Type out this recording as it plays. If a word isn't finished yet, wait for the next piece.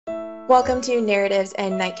Welcome to Narratives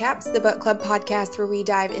and Nightcaps, the book club podcast where we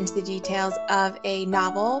dive into the details of a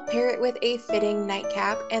novel, pair it with a fitting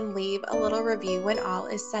nightcap, and leave a little review when all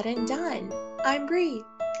is said and done. I'm Bree.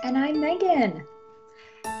 And I'm Megan.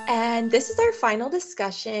 And this is our final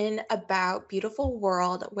discussion about Beautiful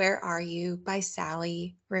World, Where Are You by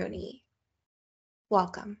Sally Rooney.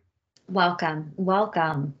 Welcome.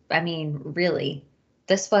 Welcome. I mean, really,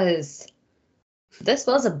 this was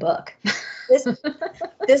a book.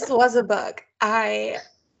 This was a book. I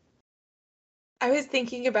was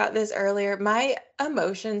thinking about this earlier. My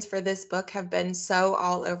emotions for this book have been so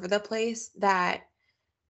all over the place that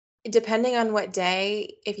depending on what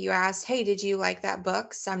day, if you asked, hey, did you like that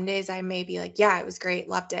book? Some days I may be like, yeah, it was great,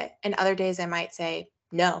 loved it. And other days I might say,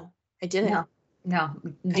 no, I didn't. No,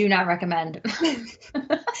 do not recommend.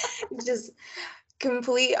 Just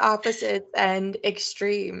complete opposites and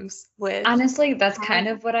extremes with. Honestly, that's kind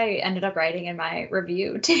of what I ended up writing in my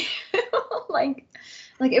review too. like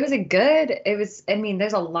I mean,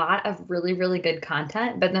 there's a lot of really, really good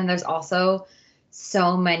content, but then there's also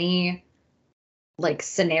so many like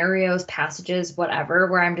scenarios, passages, whatever,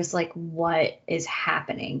 where I'm just like, what is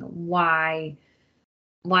happening? Why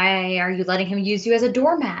are you letting him use you as a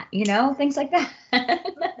doormat? You know, things like that.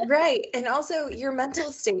 Right. And also your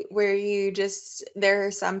mental state where there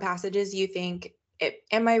are some passages you think,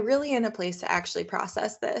 am I really in a place to actually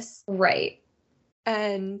process this? Right.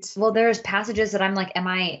 And well, there's passages that I'm like, am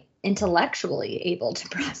I intellectually able to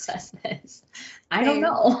process this? I don't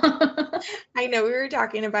know. I know we were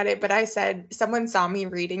talking about it, but I said someone saw me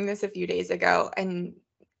reading this a few days ago and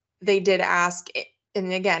they did ask,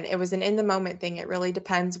 and again, it was an in the moment thing. It really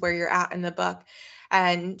depends where you're at in the book.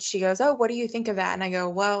 And she goes, oh, what do you think of that? And I go,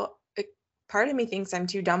 well, part of me thinks I'm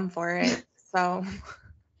too dumb for it. So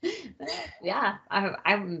yeah,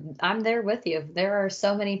 I'm there with you. There are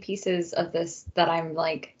so many pieces of this that I'm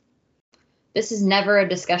like, this is never a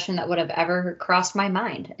discussion that would have ever crossed my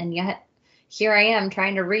mind. And yet here I am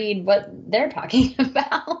trying to read what they're talking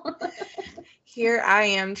about. Here I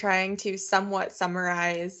am trying to somewhat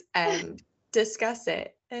summarize and discuss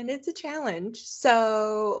it. And it's a challenge.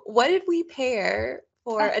 So what did we pair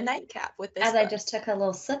for a nightcap with this book? I just took a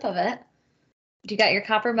little sip of it. You got your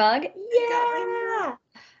copper mug? Yeah.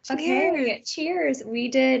 Okay, cheers. We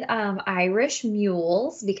did Irish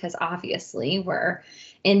mules because obviously we're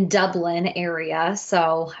in Dublin area,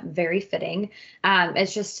 so very fitting.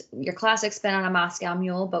 It's just your classic spin on a Moscow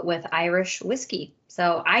mule, but with Irish whiskey.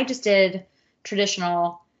 So I just did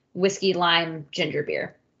traditional whiskey lime ginger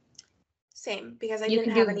beer. Same, because I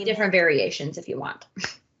didn't have any different variations if you want.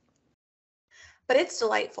 But it's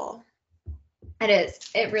delightful. It is.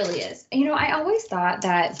 It really is. You know, I always thought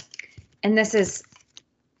that, and this is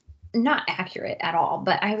not accurate at all,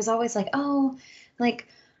 but I was always like, oh, like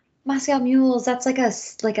Moscow mules, that's like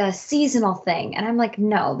a seasonal thing. And I'm like,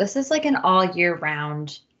 no, this is like an all year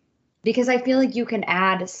round, because I feel like you can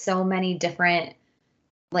add so many different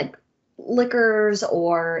like liquors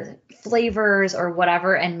or flavors or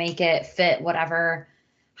whatever and make it fit whatever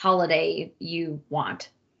holiday you want.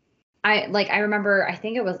 I remember, I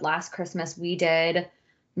think it was last Christmas, we did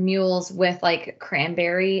mules with like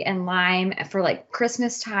cranberry and lime for like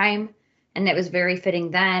Christmas time. And it was very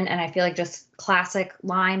fitting then. And I feel like just classic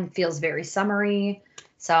lime feels very summery.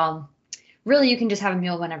 So really, you can just have a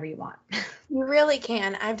mule whenever you want. You really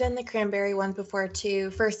can. I've done the cranberry one before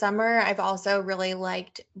too. For summer, I've also really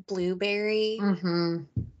liked blueberry. Mm-hmm.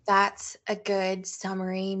 That's a good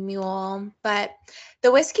summery mule. But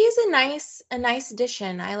the whiskey is a nice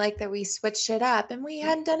addition. I like that we switched it up and we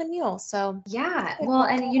hadn't done a mule. So yeah. Well,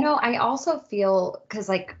 and you know, I also feel, because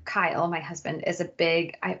like Kyle, my husband, is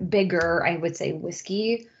a bigger, I would say,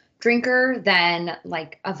 whiskey drinker than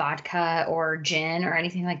like a vodka or gin or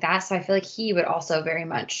anything like that. So I feel like he would also very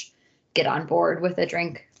much get on board with a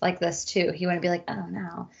drink like this too. He wouldn't be like, oh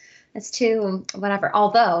no, it's too whatever.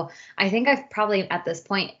 Although I think I've probably at this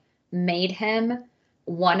point made him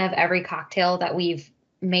one of every cocktail that we've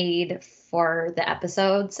made for the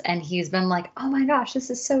episodes, and he's been like, oh my gosh, this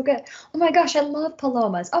is so good. Oh my gosh, I love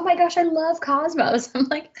Palomas. Oh my gosh, I love Cosmos. I'm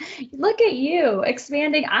like, look at you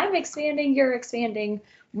expanding. I'm expanding, you're expanding.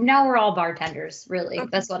 Now we're all bartenders, really.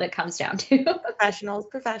 That's what it comes down to.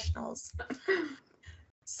 Professionals.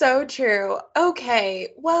 So true.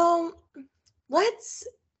 Okay, well, let's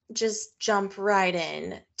just jump right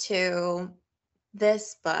in to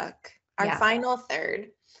this book, our final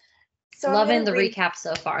third. So loving the recap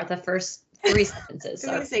so far. The first 3 sentences.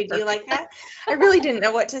 I was say, do you like that? I really didn't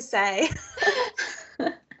know what to say.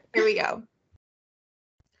 Here we go.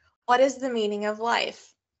 What is the meaning of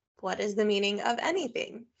life? What is the meaning of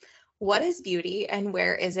anything? What is beauty and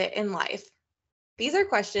where is it in life? these are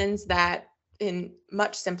questions that, in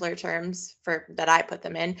much simpler terms for that I put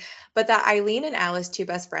them in, but that Eileen and Alice, two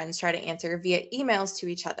best friends, try to answer via emails to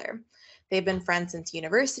each other. They've been friends since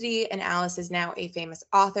university, and Alice is now a famous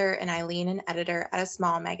author and Eileen an editor at a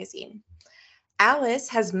small magazine. Alice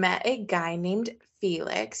has met a guy named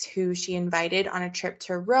Felix who she invited on a trip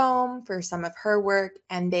to Rome for some of her work,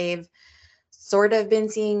 and they've sort of been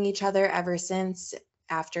seeing each other ever since,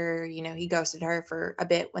 after, he ghosted her for a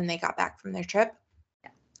bit when they got back from their trip.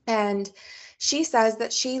 And she says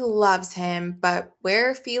that she loves him, but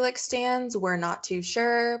where Felix stands, we're not too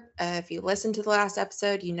sure. If you listen to the last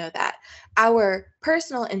episode, you know that our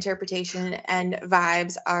personal interpretation and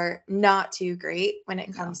vibes are not too great when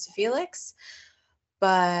it comes to Felix.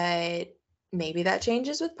 But maybe that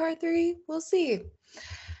changes with part 3. We'll see.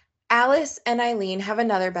 Alice and Eileen have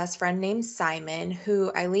another best friend named Simon,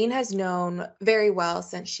 who Eileen has known very well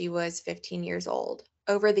since she was 15 years old.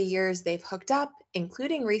 Over the years, they've hooked up,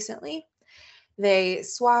 including recently. They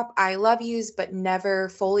swap I love yous, but never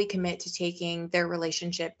fully commit to taking their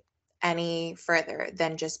relationship any further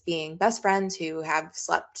than just being best friends who have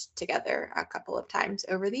slept together a couple of times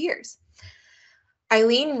over the years.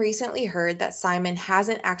 Eileen recently heard that Simon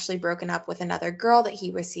hasn't actually broken up with another girl that he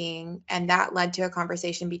was seeing, and that led to a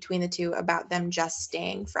conversation between the two about them just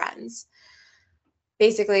staying friends.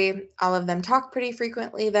 Basically, all of them talk pretty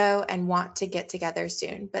frequently, though, and want to get together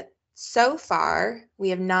soon. But so far, we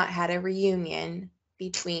have not had a reunion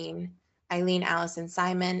between Eileen, Alice, and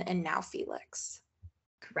Simon, and now Felix.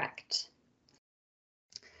 Correct.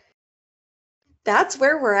 That's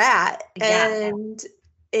where we're at. Yeah. And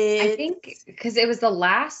I think because it was the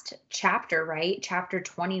last chapter, right? Chapter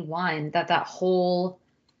 21, that whole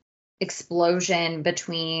explosion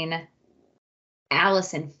between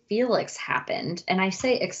Alice and Felix happened. And I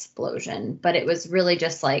say explosion, but it was really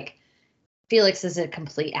just like Felix is a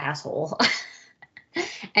complete asshole.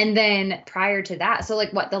 And then prior to that, so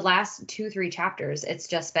like the last 2-3 chapters, it's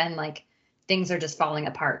just been like things are just falling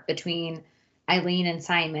apart between Eileen and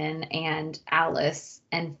Simon and Alice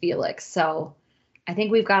and Felix. So I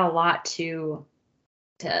think we've got a lot to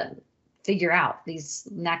figure out these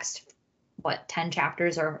next 10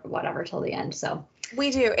 chapters or whatever till the end. So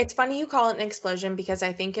we do. It's funny you call it an explosion, because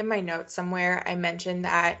I think in my notes somewhere I mentioned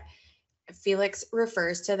that Felix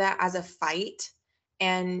refers to that as a fight,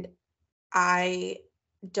 and I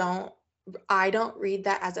don't read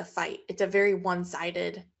that as a fight. It's a very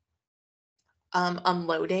one-sided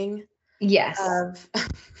unloading. Yes.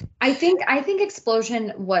 I think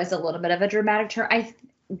explosion was a little bit of a dramatic term.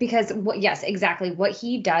 Because yes, exactly. What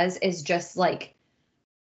he does is just like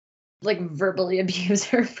verbally abuse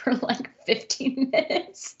her for like 15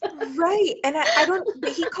 minutes. Right. And I don't,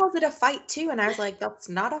 he calls it a fight too. And I was like, that's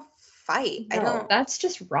not a fight. No, that's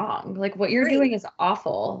just wrong. Like what you're doing is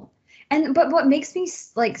awful. But what makes me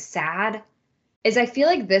like sad is I feel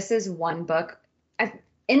like this is one book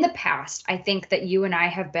in the past, I think that you and I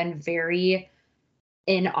have been very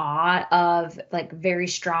in awe of like very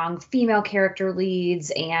strong female character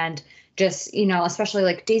leads, and just, especially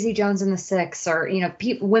like Daisy Jones and the Six, or,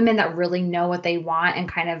 women that really know what they want and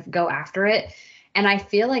kind of go after it. And I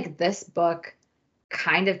feel like this book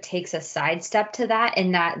kind of takes a sidestep to that,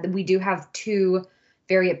 in that we do have two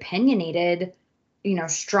very opinionated,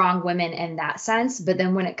 strong women in that sense. But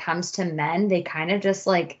then when it comes to men, they kind of just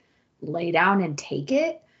like lay down and take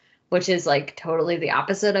it, which is like totally the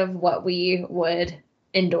opposite of what we would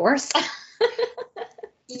endorse.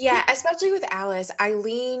 Yeah, especially with Alice.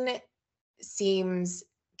 Eileen seems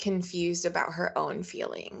confused about her own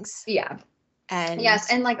feelings. Yeah. And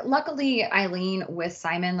yes, and like luckily Eileen with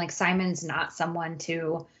Simon, like Simon's not someone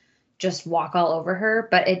to just walk all over her,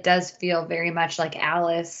 but it does feel very much like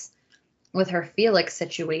Alice with her Felix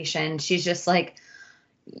situation. She's just like,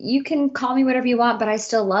 you can call me whatever you want, but I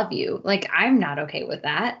still love you. Like, I'm not okay with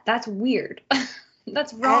that. That's weird.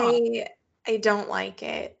 That's wrong. I don't like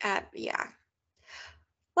it. Yeah.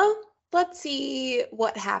 Well, let's see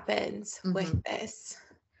what happens with this.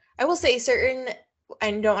 I will say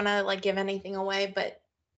I don't want to like give anything away, but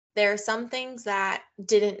there are some things that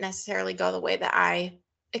didn't necessarily go the way that I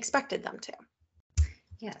expected them to.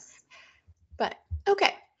 Yes. But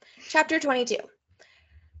okay. Chapter 22.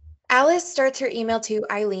 Alice starts her email to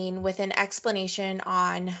Eileen with an explanation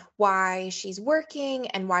on why she's working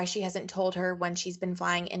and why she hasn't told her when she's been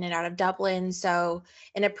flying in and out of Dublin. So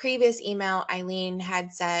in a previous email, Eileen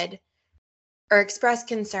had said or expressed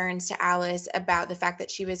concerns to Alice about the fact that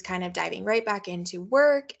she was kind of diving right back into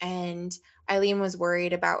work, and Eileen was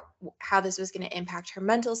worried about how this was going to impact her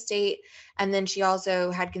mental state. And then she also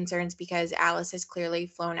had concerns because Alice has clearly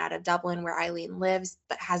flown out of Dublin, where Eileen lives,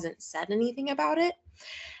 but hasn't said anything about it.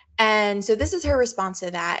 And so this is her response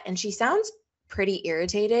to that. And she sounds pretty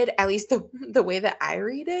irritated, at least the way that I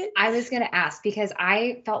read it. I was going to ask because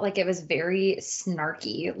I felt like it was very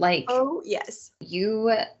snarky. Like, Oh, yes.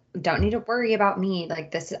 you don't need to worry about me.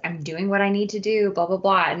 Like, this, I'm doing what I need to do, blah, blah,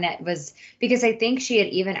 blah. And it was because I think she had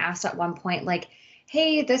even asked at one point, like,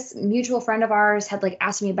 hey, this mutual friend of ours had like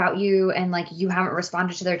asked me about you and like you haven't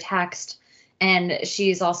responded to their text. And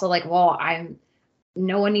she's also like, well,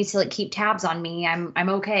 no one needs to like keep tabs on me. I'm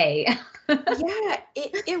okay. Yeah,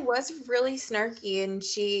 it was really snarky, and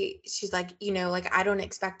she's like, like, I don't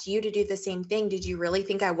expect you to do the same thing. Did you really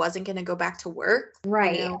think I wasn't going to go back to work?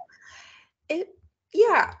 Right. It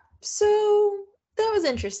yeah. So that was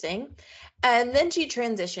interesting. And then she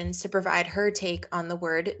transitions to provide her take on the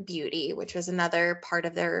word beauty, which was another part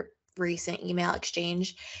of their recent email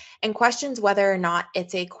exchange, and questions whether or not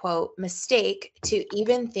it's a quote mistake to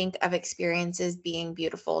even think of experiences being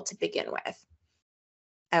beautiful to begin with.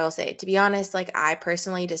 I will say, to be honest, like, I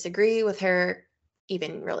personally disagree with her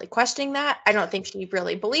even really questioning that. I don't think she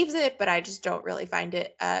really believes it, but I just don't really find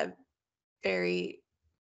it very,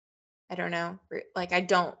 I don't know, like, I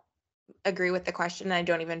don't agree with the question. I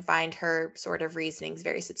don't even find her sort of reasonings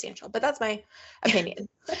very substantial, but that's my opinion.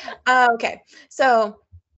 Okay. So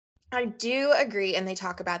I do agree, and they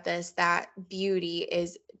talk about this, that beauty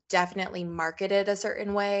is definitely marketed a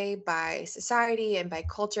certain way by society and by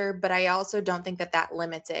culture, but I also don't think that that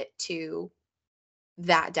limits it to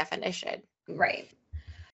that definition. Right.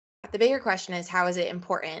 The bigger question is, how is it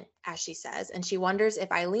important, as she says? And she wonders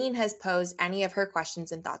if Eileen has posed any of her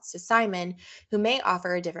questions and thoughts to Simon, who may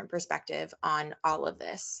offer a different perspective on all of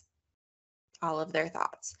this, all of their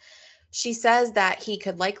thoughts. She says that he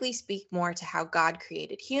could likely speak more to how God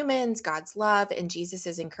created humans, God's love, and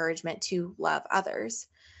Jesus's encouragement to love others.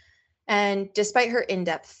 And despite her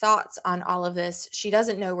in-depth thoughts on all of this, she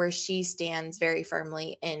doesn't know where she stands very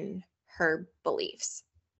firmly in her beliefs.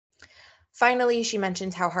 Finally, she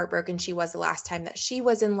mentions how heartbroken she was the last time that she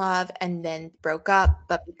was in love and then broke up.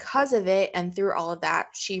 But because of it and through all of that,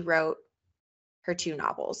 she wrote her 2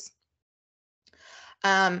 novels.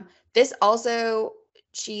 This also,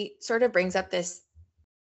 she sort of brings up this,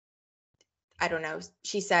 I don't know,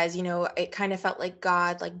 she says, it kind of felt like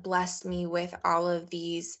God like blessed me with all of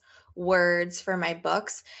these words for my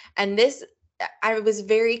books. And this,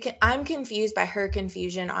 I'm confused by her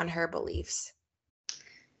confusion on her beliefs.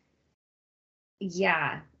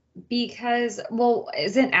 Yeah, because, well,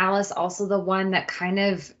 isn't Alice also the one that kind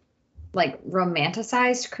of like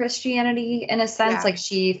romanticized Christianity in a sense? Yeah. Like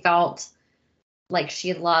she felt like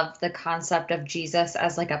she loved the concept of Jesus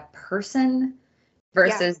as like a person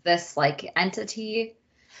versus this like entity.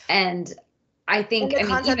 And I think, And the I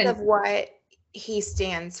mean, concept even of what he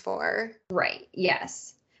stands for. right,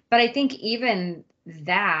 yes. But I think even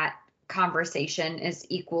that conversation is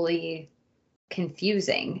equally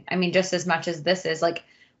confusing. I mean, just as much as this is like,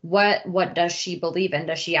 what does she believe in?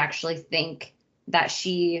 Does she actually think that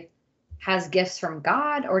she has gifts from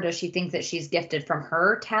God, or does she think that she's gifted from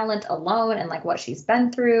her talent alone and like what she's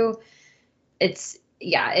been through? It's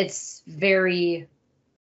very,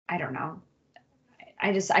 I don't know.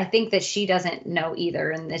 I think that she doesn't know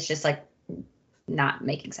either, and it's just like not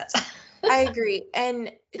making sense. I agree.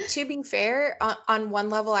 And to be fair, on one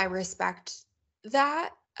level, I respect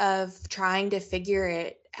that of trying to figure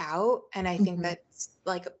it out. And I think that's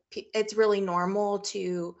like, it's really normal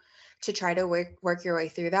to try to work your way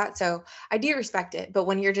through that. So I do respect it. But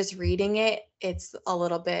when you're just reading it, it's a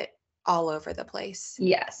little bit all over the place.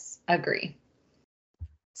 Yes, agree.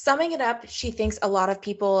 Summing it up, she thinks a lot of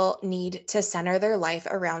people need to center their life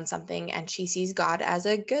around something, and she sees God as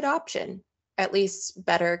a good option, at least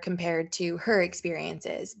better compared to her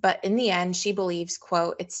experiences. But in the end, she believes,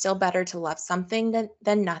 quote, it's still better to love something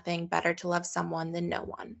than nothing, better to love someone than no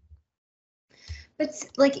one. But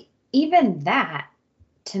like, even that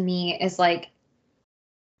to me is like,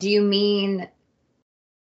 do you mean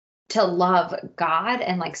to love God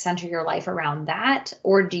and like center your life around that?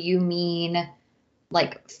 Or do you mean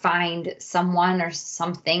like find someone or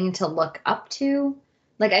something to look up to?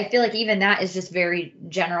 Like, I feel like even that is just very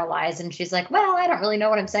generalized. And she's like, well, I don't really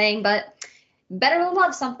know what I'm saying, but better to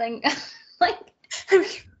love something. Like,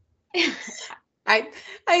 I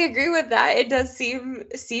agree with that. It does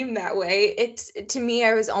seem that way. It's, to me,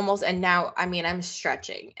 I was almost, and now, I mean, I'm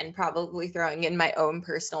stretching and probably throwing in my own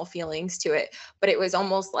personal feelings to it, but it was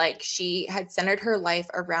almost like she had centered her life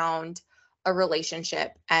around a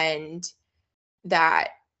relationship, and that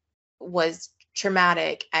was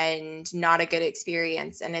traumatic and not a good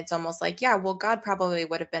experience. And it's almost like, yeah, well, God probably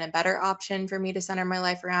would have been a better option for me to center my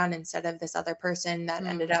life around instead of this other person that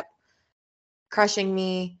ended up crushing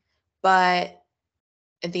me. But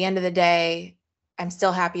at the end of the day, I'm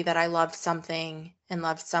still happy that I loved something and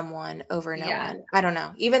loved someone over no Yeah. one. I don't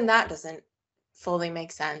know. Even that doesn't fully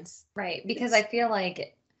make sense. Right. Because I feel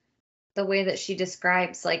like the way that she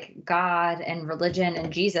describes like God and religion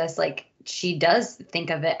and Jesus, like she does think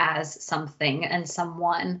of it as something and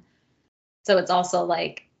someone. So it's also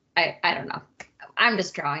like, I don't know. I'm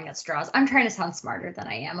just drawing at straws. I'm trying to sound smarter than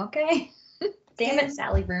I am, okay? Damn it,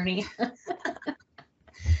 Sally Rooney.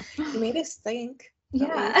 You made us think.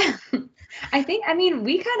 Yeah. I mean,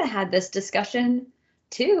 we kind of had this discussion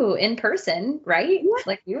too in person, right? Yeah.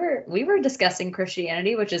 Like we were discussing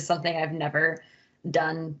Christianity, which is something I've never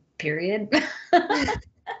done, period.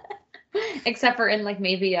 Except for in like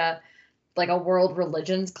maybe a world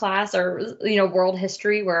religions class or world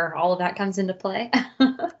history where all of that comes into play.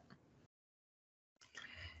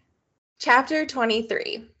 Chapter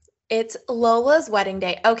 23. It's Lola's wedding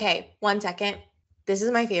day. Okay, 1 second. This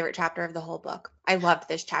is my favorite chapter of the whole book. I loved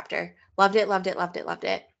this chapter. Loved it, loved it, loved it, loved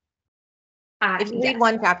it. If you read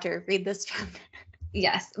one chapter, read this chapter.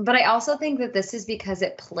 Yes, but I also think that this is because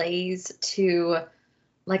it plays to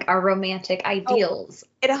like our romantic ideals.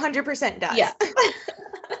 It 100% does. Yeah.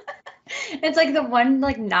 It's like the one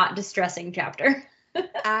like not distressing chapter.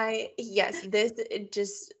 Yes,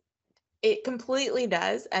 this it completely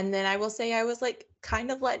does. And then I will say I was like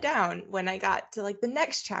kind of let down when I got to like the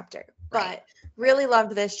next chapter, but really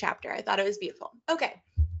loved this chapter. I thought it was beautiful. Okay.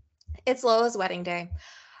 It's Lola's wedding day.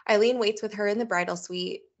 Eileen waits with her in the bridal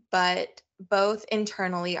suite, but both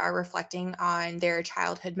internally are reflecting on their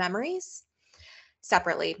childhood memories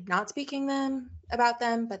separately, not speaking about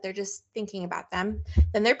them, but they're just thinking about them.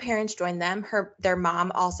 Then their parents join them, their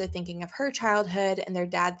mom also thinking of her childhood, and their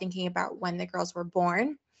dad thinking about when the girls were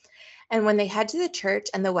born. And when they head to the church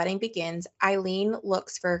and the wedding begins, Eileen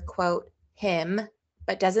looks for, quote, him,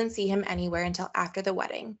 but doesn't see him anywhere until after the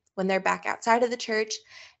wedding, when they're back outside of the church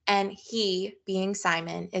and he, being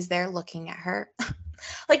Simon, is there looking at her.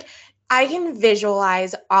 Like, I can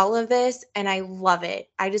visualize all of this and I love it.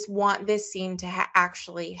 I just want this scene to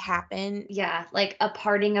actually happen. Yeah, like a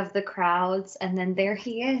parting of the crowds, and then there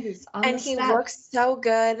he is on and the he steps. Looks so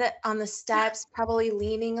good on the steps, probably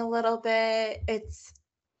leaning a little bit.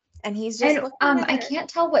 And he's just looking at her. I can't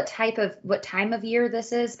tell what time of year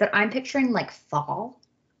this is, but I'm picturing like fall.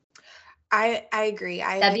 I agree.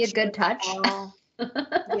 That'd be a good touch.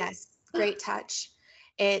 Yes, great touch.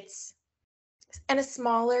 It's in a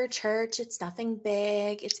smaller church. It's nothing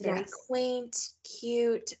big. It's very quaint,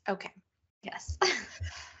 cute. Okay. Yes.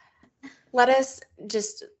 Let us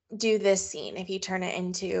just do this scene. If you turn it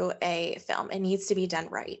into a film, it needs to be done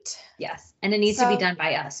right. Yes. And it needs to be done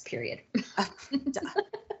by us, period.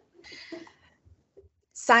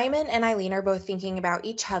 Simon and Eileen are both thinking about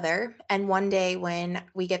each other. And one day when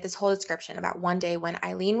we get this whole description about one day when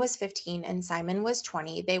Eileen was 15 and Simon was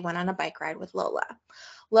 20, they went on a bike ride with Lola.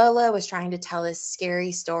 Lola was trying to tell this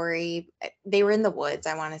scary story. They were in the woods,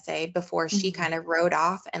 I want to say, before she kind of rode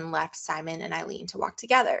off and left Simon and Eileen to walk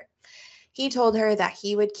together. He told her that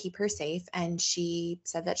he would keep her safe, and she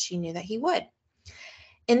said that she knew that he would.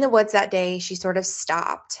 In the woods that day, she sort of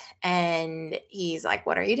stopped and he's like,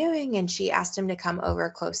 "What are you doing?" And she asked him to come over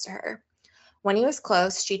close to her. When he was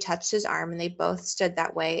close, she touched his arm and they both stood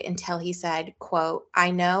that way until he said, quote,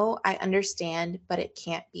 "I know, I understand, but it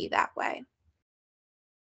can't be that way."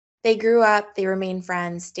 They grew up, they remained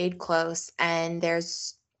friends, stayed close, and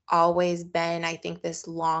there's always been, I think, this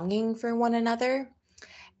longing for one another.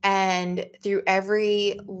 And through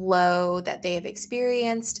every low that they have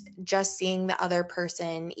experienced, just seeing the other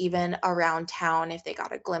person, even around town, if they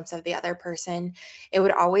got a glimpse of the other person, it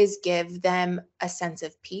would always give them a sense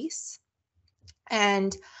of peace.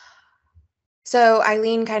 And so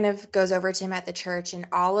Eileen kind of goes over to him at the church, and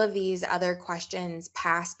all of these other questions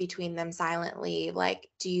pass between them silently, like,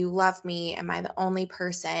 "Do you love me? Am I the only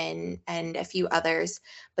person?" and a few others,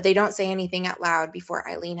 but they don't say anything out loud before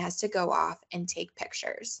Eileen has to go off and take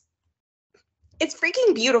pictures. It's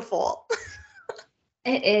freaking beautiful.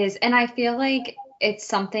 It is. And I feel like it's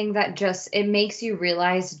something that it makes you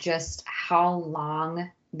realize just how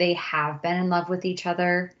long they have been in love with each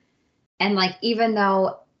other. And like, even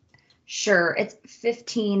though, sure, it's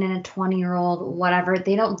 15 and a 20-year-old, whatever,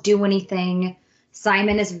 they don't do anything.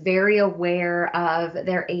 Simon is very aware of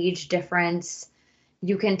their age difference.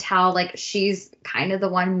 You can tell like she's kind of the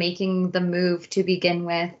one making the move to begin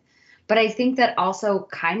with. But I think that also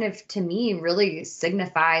kind of, to me, really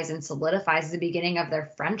signifies and solidifies the beginning of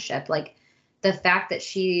their friendship. Like the fact that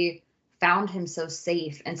she found him so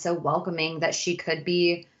safe and so welcoming, that she could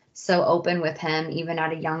be so open with him even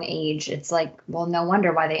at a young age. It's like, well, no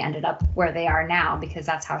wonder why they ended up where they are now, because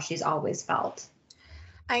that's how she's always felt.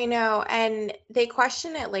 I know. And they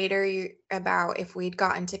question it later about if we'd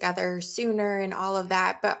gotten together sooner and all of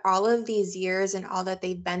that. But all of these years and all that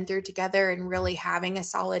they've been through together and really having a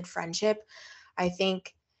solid friendship, I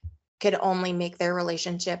think could only make their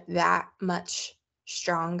relationship that much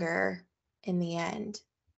stronger in the end.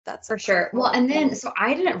 That's For a quote. sure. Well, and then so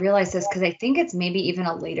I didn't realize this because I think it's maybe even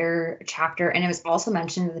a later chapter, and it was also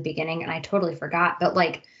mentioned at the beginning, and I totally forgot. But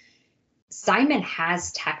like Simon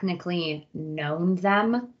has technically known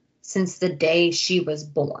them since the day she was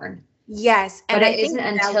born, Yes. but And I it think isn't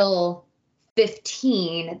until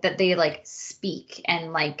 15 that they like speak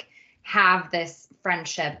and like have this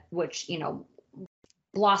friendship, which,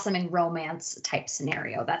 blossoming romance type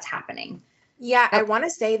scenario that's happening. yeah, I But want to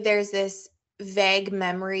say there's this vague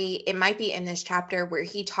memory. It might be in this chapter where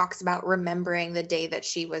he talks about remembering the day that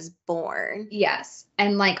she was born. yes,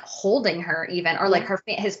 and like holding her even, or like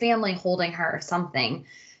Yeah. his family holding her or something.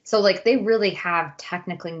 So like they really have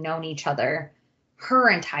technically known each other her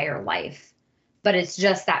entire life, but it's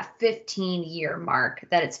just that 15-year mark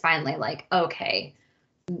that it's finally like, okay,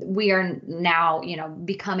 we are now,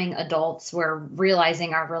 becoming adults. We're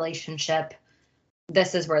realizing our relationship.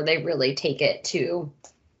 This is where they really take it to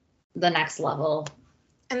the next level,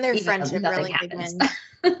 And their even though friendship nothing really happens.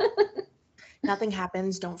 begins. Nothing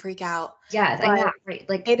happens, don't freak out. Yes, But yeah, right.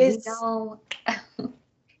 Like it we is know.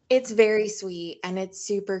 it's very sweet and it's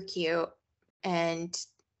super cute. And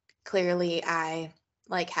clearly I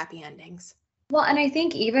like happy endings. Well, and I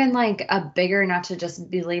think even like a bigger, not to just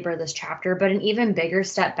belabor this chapter, but an even bigger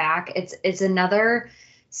step back, it's another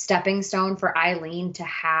stepping stone for Eileen to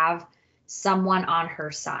have someone on her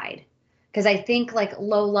side. Because I think like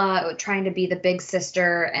Lola trying to be the big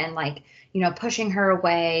sister and like, pushing her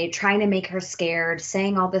away, trying to make her scared,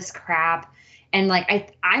 saying all this crap. And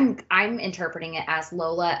like I'm interpreting it as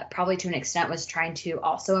Lola probably to an extent was trying to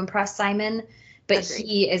also impress Simon, but Agreed.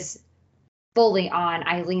 he is fully on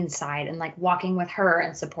Eileen's side and like walking with her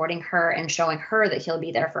and supporting her and showing her that he'll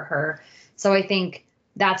be there for her. So I think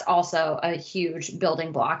that's also a huge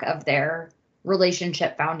building block of their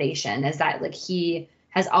relationship foundation, is that like he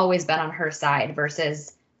has always been on her side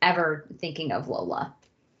versus ever thinking of Lola.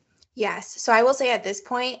 Yes. So I will say at this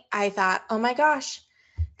point, I thought, oh my gosh,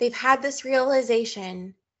 they've had this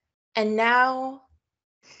realization and now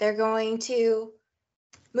they're going to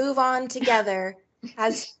move on together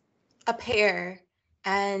as a pair.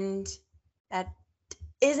 And that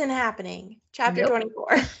isn't happening. Chapter Nope.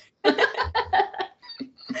 24.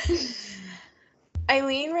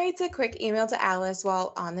 Eileen writes a quick email to Alice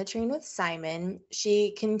while on the train with Simon.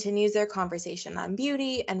 She continues their conversation on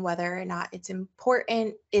beauty and whether or not it's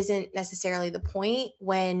important isn't necessarily the point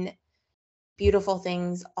when beautiful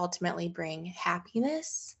things ultimately bring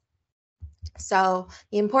happiness. So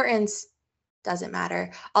the importance doesn't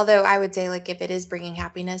matter. Although I would say, like, if it is bringing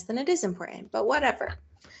happiness, then it is important, but whatever.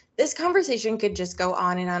 This conversation could just go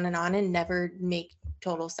on and on and on and never make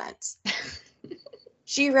total sense.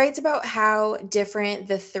 She writes about how different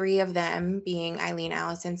the three of them, being Eileen,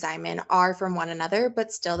 Alice, and Simon, are from one another,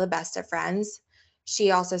 but still the best of friends.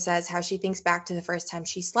 She also says how she thinks back to the first time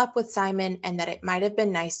she slept with Simon and that it might have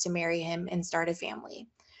been nice to marry him and start a family.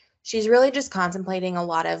 She's really just contemplating a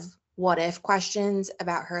lot of what if questions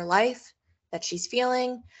about her life that she's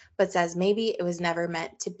feeling, but says maybe it was never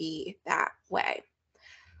meant to be that way.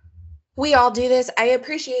 We all do this. I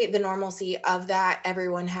appreciate the normalcy of that.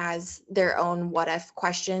 Everyone has their own what if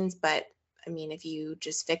questions, but I mean, if you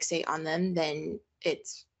just fixate on them, then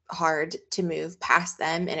it's hard to move past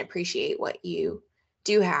them and appreciate what you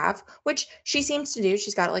do have, which she seems to do.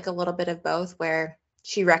 She's got like a little bit of both where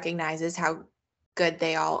she recognizes how good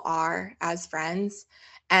they all are as friends.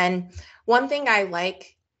 And one thing I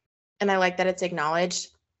like, and I like that it's acknowledged,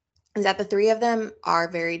 is that the three of them are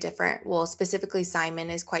very different. Well, specifically, Simon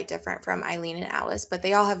is quite different from Eileen and Alice, but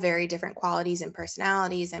they all have very different qualities and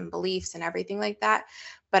personalities and beliefs and everything like that.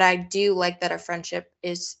 But I do like that a friendship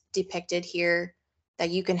is depicted here,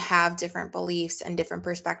 that you can have different beliefs and different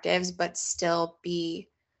perspectives, but still be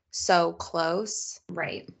so close.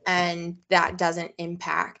 Right. And that doesn't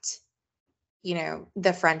impact,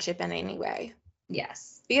 the friendship in any way.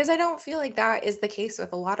 Yes. Because I don't feel like that is the case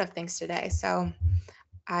with a lot of things today. So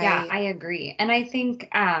Yeah, I I agree. And I think,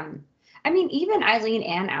 I mean, even Eileen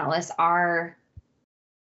and Alice are,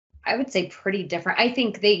 I would say, pretty different. I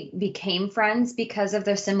think they became friends because of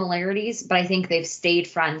their similarities, but I think they've stayed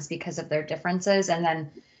friends because of their differences. And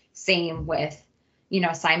then same with,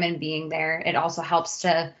 Simon being there. It also helps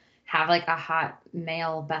to have like a hot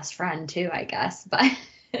male best friend too, I guess.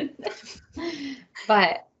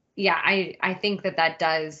 But yeah, I think that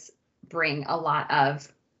does bring a lot of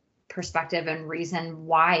perspective and reason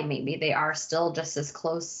why maybe they are still just as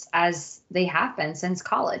close as they have been since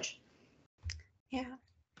college. Yeah.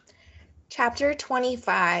 Chapter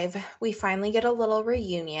 25, we finally get a little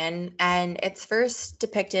reunion, and it's first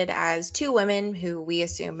depicted as two women who we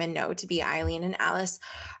assume and know to be Eileen and Alice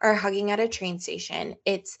are hugging at a train station.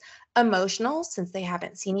 It's emotional since they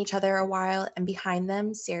haven't seen each other a while, and behind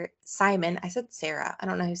them, Simon, I said Sarah, I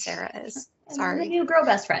don't know who Sarah is. Sorry. The new girl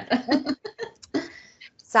best friend.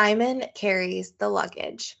 Simon carries the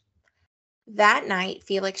luggage. That night,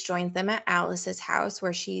 Felix joins them at Alice's house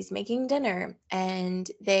where she's making dinner, and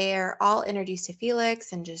they're all introduced to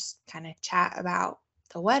Felix and just kind of chat about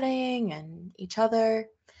the wedding and each other.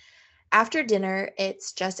 After dinner,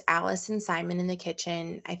 it's just Alice and Simon in the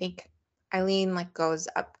kitchen. I think Eileen goes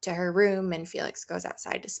up to her room and Felix goes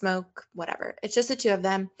outside to smoke, whatever. It's just the two of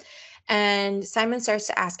them. And Simon starts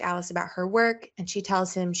to ask Alice about her work, and she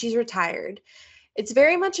tells him she's retired. It's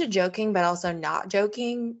very much a joking, but also not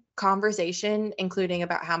joking conversation, including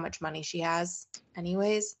about how much money she has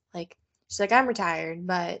anyways. She's like, I'm retired,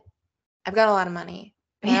 but I've got a lot of money.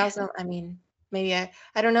 And I mean, maybe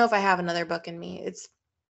I don't know if I have another book in me.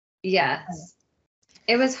 Yes.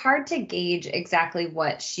 It was hard to gauge exactly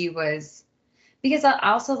what she was, because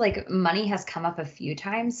also money has come up a few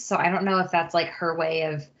times. So I don't know if that's her way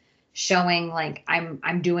of showing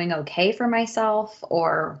I'm doing okay for myself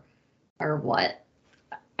or what.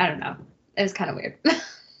 I don't know. It was kind of weird.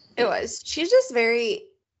 It was. She's just very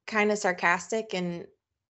kind of sarcastic and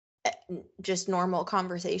just normal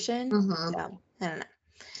conversation. Mm-hmm. So I don't know.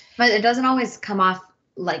 But it doesn't always come off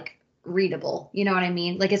readable. You know what I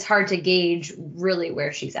mean? It's hard to gauge really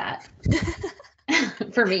where she's at.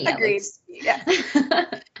 For me. Agreed. Yeah.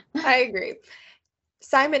 I agree.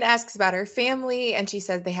 Simon asks about her family, and she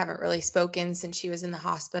says they haven't really spoken since she was in the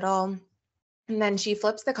hospital. And then she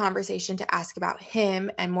flips the conversation to ask about him,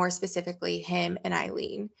 and more specifically, him and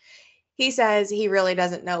Eileen. He says he really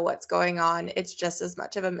doesn't know what's going on. It's just as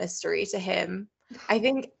much of a mystery to him. I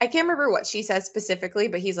can't remember what she says specifically,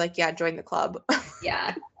 but he's like, yeah, join the club.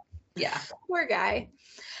 Yeah. Yeah. Poor guy.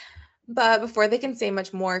 But before they can say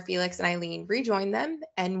much more, Felix and Eileen rejoin them.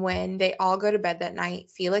 And when they all go to bed that night,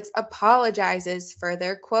 Felix apologizes for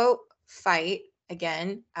their, quote, fight.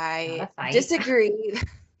 Again, I disagree.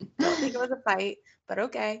 Don't think it was a fight, but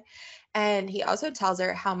okay. And he also tells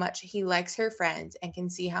her how much he likes her friends and can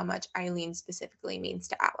see how much Eileen specifically means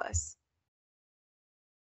to Alice.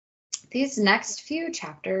 These next few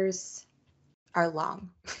chapters are long.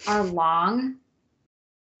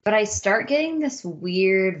 But I start getting this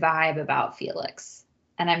weird vibe about Felix.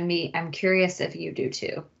 And I'm curious if you do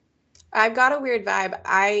too. I've got a weird vibe.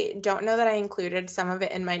 I don't know that I included some of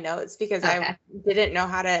it in my notes because I didn't know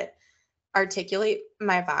how to articulate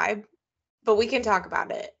my vibe, but we can talk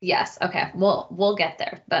about it. Yes. Okay. We'll get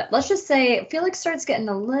there. But let's just say Felix starts getting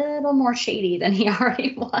a little more shady than he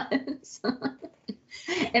already was.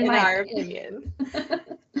 in our opinion.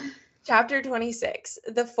 Chapter 26.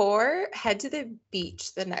 The four head to the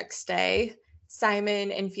beach the next day.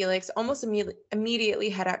 Simon and Felix almost immediately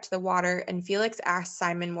head out to the water, and Felix asks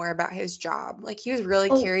Simon more about his job. He was really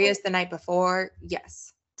curious the night before.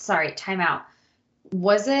 Yes. Sorry, time out.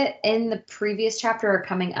 Was it in the previous chapter or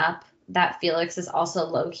coming up that Felix is also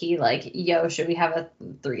low-key yo, should we have a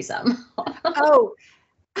threesome? Oh,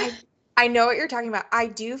 I know what you're talking about. I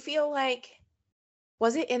do feel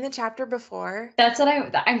was it in the chapter before? That's what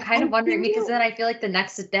I'm kind of wondering, because then I feel the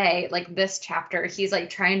next day, this chapter, he's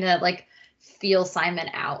trying to feel Simon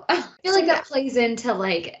out. I feel that plays into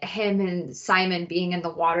him and Simon being in the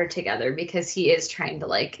water together, because he is trying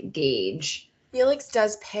to gauge. Felix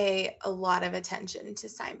does pay a lot of attention to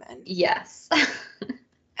Simon. Yes.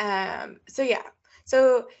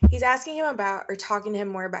 So he's asking him about, or talking to him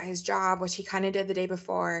more about his job, which he kind of did the day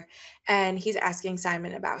before. And he's asking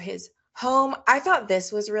Simon about his home. I thought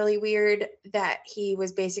this was really weird that he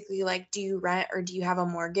was basically do you rent or do you have a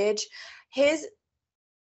mortgage?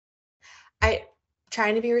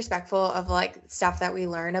 Trying to be respectful of stuff that we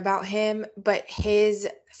learn about him, but his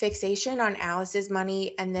fixation on Alice's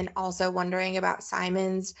money and then also wondering about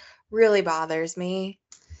Simon's really bothers me.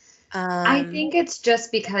 I think it's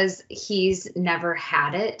just because he's never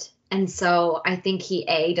had it. And so I think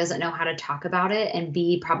he doesn't know how to talk about it, and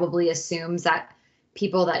B, probably assumes that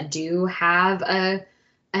people that do have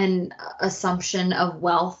an assumption of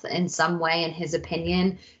wealth in some way, in his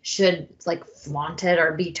opinion, should flaunt it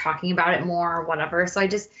or be talking about it more or whatever. So I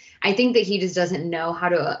think that he just doesn't know how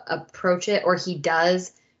to approach it, or he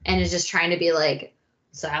does and is just trying to be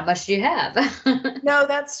So how much do you have? No,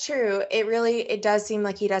 that's true. It does seem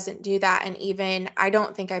like he doesn't do that. And even I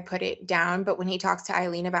don't think I put it down, but when he talks to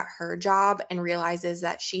Eileen about her job and realizes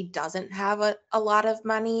that she doesn't have a lot of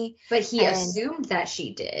money But he and assumed that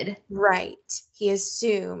she did. right, he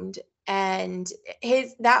assumed. And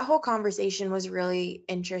his that whole conversation was really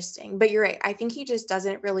interesting. But you're right. I think he just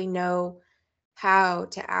doesn't really know how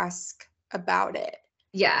to ask about it.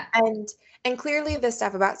 Yeah. And and clearly the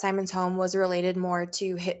stuff about Simon's home was related more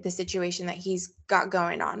to hit the situation that he's got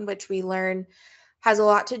going on, which we learn has a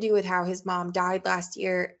lot to do with how his mom died last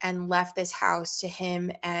year and left this house to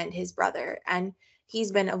him and his brother. And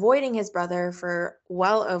he's been avoiding his brother for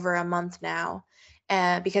well over a month now,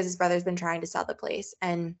 because his brother's been trying to sell the place.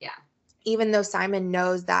 And Yeah. even though Simon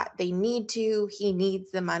knows that he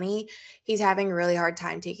needs the money, he's having a really hard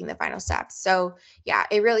time taking the final steps. So, yeah,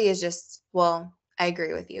 it really is just, well, I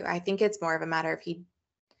agree with you. I think it's more of a matter of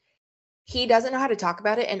he doesn't know how to talk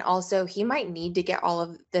about it, and also he might need to get all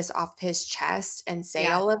of this off his chest and say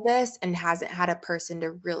Yeah. all of this and hasn't had a person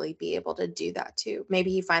to really be able to do that to.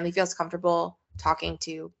 Maybe he finally feels comfortable talking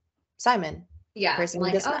to Simon, the Yeah, person he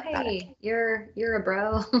like, just oh met about it. hey, you're a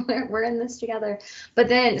bro. We're in this together. But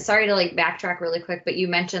then, sorry to like backtrack really quick, but you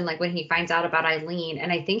mentioned like when he finds out about Eileen,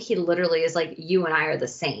 and I think he literally is like, you and I are the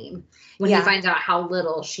same when he Yeah. finds out how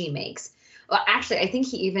little she makes. Well, actually, I think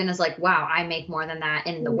he even is like, wow, I make more than that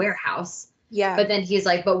in the Oof. warehouse. Yeah. But then he's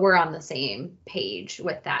like, but we're on the same page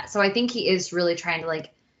with that. So I think he is really trying to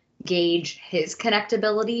like gauge his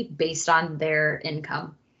connectability based on their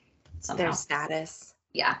income Their somehow. status.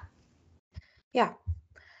 Yeah. Yeah.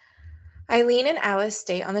 Eileen and Alice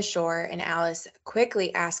stay on the shore, and Alice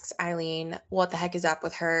quickly asks Eileen what the heck is up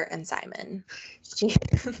with her and Simon. She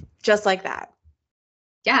just like that,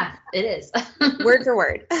 Yeah, it is. word for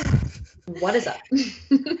word. What is up?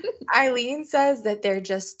 Eileen says that they're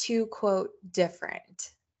just too, quote,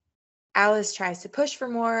 different. Alice tries to push for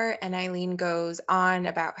more, and Eileen goes on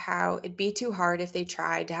about how it'd be too hard if they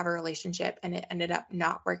tried to have a relationship and it ended up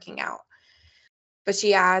not working out. But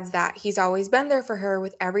she adds that he's always been there for her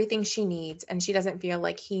with everything she needs, and she doesn't feel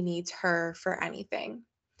like he needs her for anything.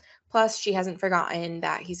 Plus, she hasn't forgotten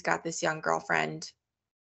that he's got this young girlfriend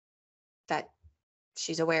that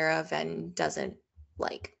she's aware of and doesn't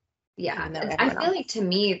like, Yeah. even though I everyone feel else. like to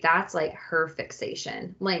me, that's like her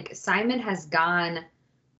fixation. Like Simon has gone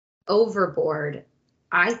overboard,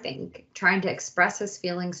 I think, trying to express his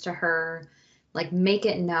feelings to her, like make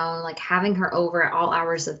it known, like having her over at all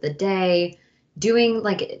hours of the day, doing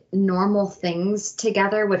like normal things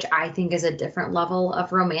together, which I think is a different level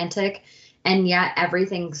of romantic. And yet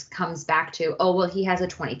everything comes back to, oh, well, he has a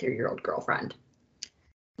 23-year-old girlfriend.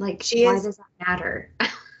 Like, She why is, does that matter?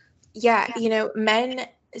 yeah, men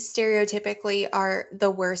stereotypically are the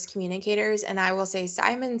worst communicators, and I will say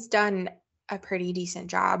Simon's done a pretty decent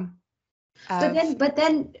job But of,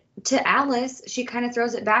 then to Alice, she kind of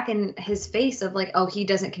throws it back in his face of like, oh, he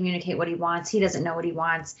doesn't communicate what he wants. He doesn't know what he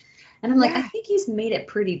wants. And I'm like, I yeah, think he's made it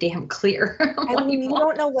pretty damn clear what he Eileen, you wants.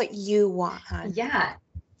 don't know what you want, hon. Yeah.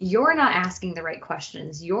 You're not asking the right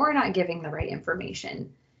questions. You're not giving the right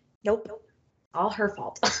information. Nope. All her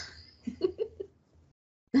fault.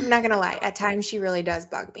 I'm not gonna lie. At times, she really does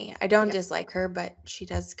bug me. I don't Yeah. dislike her, but she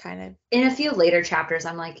does kind of. In a few later chapters,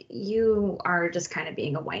 I'm like, you are just kind of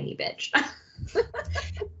being a whiny bitch.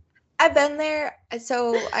 I've been there,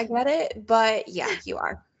 so I get it. But yeah, you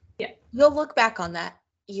are. Yeah. You'll look back on that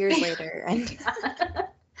years later, and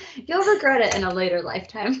You'll regret it in a later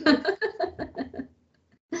lifetime.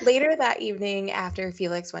 later that evening, after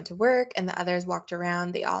Felix went to work and the others walked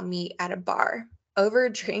around, they all meet at a bar. Over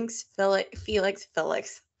drinks,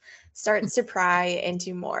 Felix starts to pry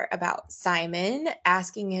into more about Simon,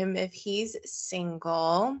 asking him if he's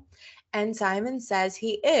single. And Simon says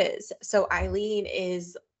he is. So Eileen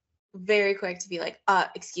is very quick to be like,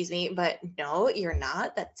 excuse me, but no, you're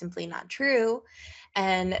not. That's simply not true.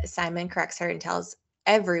 And Simon corrects her and tells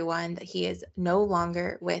everyone that he is no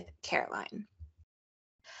longer with Caroline.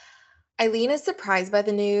 Eileen is surprised by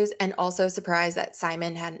the news and also surprised that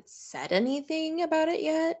Simon hadn't said anything about it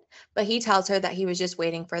yet, but he tells her that he was just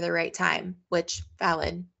waiting for the right time, which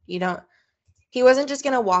valid. He wasn't just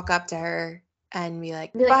going to walk up to her and be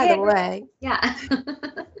like, Be like, by hey, the way, yeah.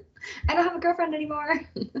 I don't have a girlfriend anymore.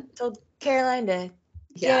 told Caroline to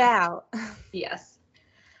get Yeah. out. Yes.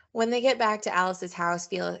 When they get back to Alice's house,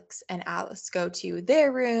 Felix and Alice go to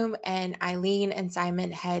their room, and Eileen and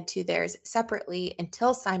Simon head to theirs separately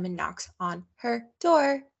until Simon knocks on her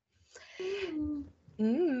door.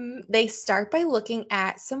 They start by looking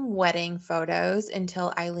at some wedding photos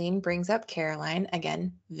until Eileen brings up Caroline,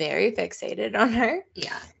 again, very fixated on her.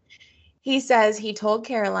 Yeah. He says he told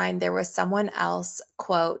Caroline there was someone else,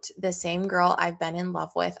 quote, the same girl I've been in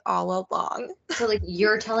love with all along. So like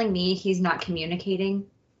you're telling me he's not communicating?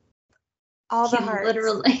 All the He's hearts.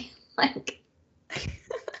 literally like,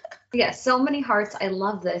 yeah, so many hearts. I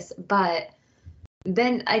love this, but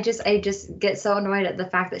then I just get so annoyed at the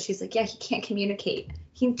fact that she's like, yeah, he can't communicate.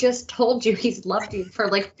 He just told you he's loved you for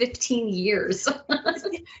like 15 years.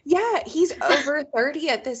 Yeah, he's over 30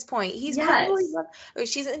 at this point. He's probably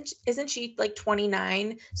Yes. isn't she like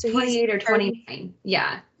 29? So he's 28 or 30 29.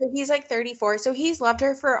 Yeah. so he's like 34. So he's loved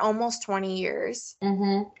her for almost 20 years.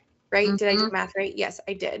 Mm-hmm. Right? Did I do math right? Yes,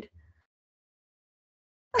 I did.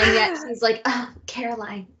 And yet he's like, oh,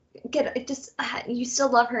 Caroline, get it. Just you still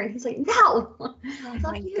love her, and he's like, no. Oh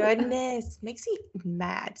my goodness, makes me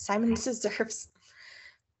mad. Simon deserves.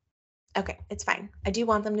 Okay, it's fine. I do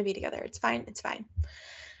want them to be together. It's fine. It's fine.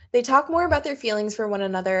 They talk more about their feelings for one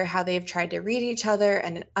another, how they've tried to read each other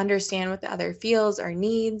and understand what the other feels or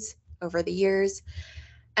needs over the years.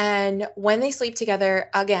 And when they sleep together,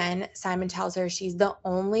 again, Simon tells her she's the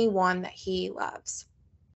only one that he loves.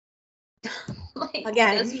 Like,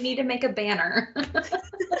 again, does he need to make a banner?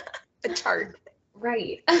 A chart.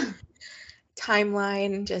 Right.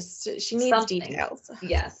 Timeline, just she needs Something. Details.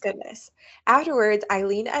 Yes. Goodness. Afterwards,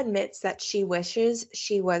 Eileen admits that she wishes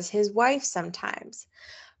she was his wife sometimes.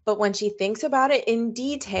 But when she thinks about it in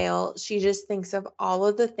detail, she just thinks of all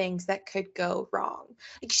of the things that could go wrong.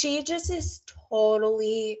 Like she just is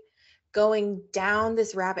totally going down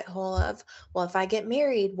this rabbit hole of, well, if I get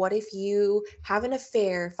married, what if you have an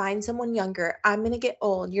affair, find someone younger, I'm going to get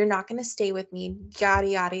old, you're not going to stay with me, yada,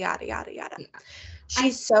 yada, yada, yada, yada. Yeah.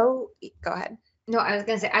 Go ahead. No, I was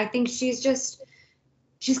going to say, I think she's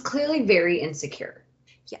clearly very insecure.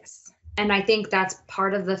 Yes. And I think that's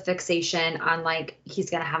part of the fixation on like, he's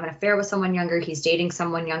going to have an affair with someone younger, he's dating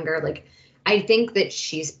someone younger. Like, I think that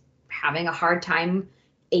she's having a hard time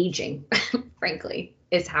aging, frankly,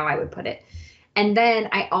 is how I would put it. And then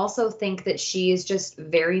I also think that she is just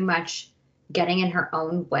very much getting in her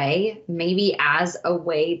own way, maybe as a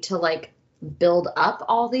way to like build up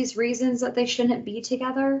all these reasons that they shouldn't be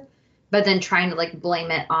together, but then trying to like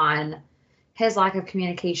blame it on his lack of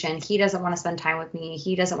communication. He doesn't want to spend time with me.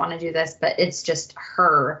 He doesn't want to do this, but it's just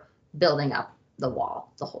her building up the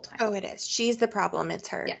wall the whole time. Oh, it is. She's the problem. It's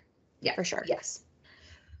her. Yeah. For sure. Yes.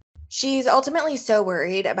 She's ultimately so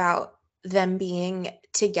worried about them being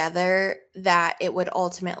together that it would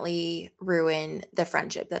ultimately ruin the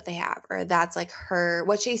friendship that they have, or that's like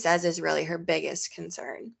what she says is really her biggest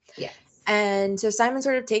concern. Yes. And so Simon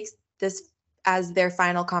sort of takes this as their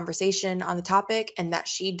final conversation on the topic, and that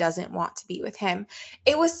she doesn't want to be with him.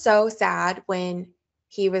 It was so sad when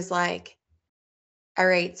he was like, all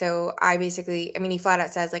right, so he flat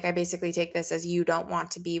out says, like, I basically take this as you don't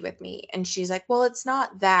want to be with me. And she's like, well, it's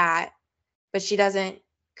not that, but she doesn't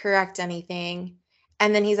correct anything.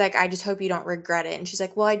 And then he's like, I just hope you don't regret it. And she's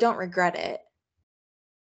like, well, I don't regret it.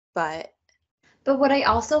 But what I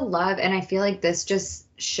also love, and I feel like this just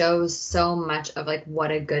shows so much of like what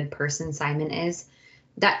a good person Simon is,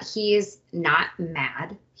 that he is not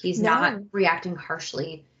mad. He's not reacting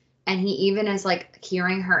harshly. And he even is like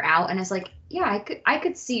hearing her out and is like, yeah, I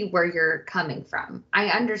could see where you're coming from. I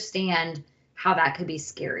understand how that could be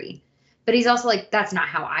scary. But he's also like, that's not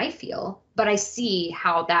how I feel, but I see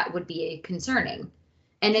how that would be concerning.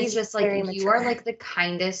 And it's just like, you are like the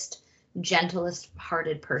kindest, gentlest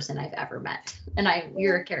hearted person I've ever met. And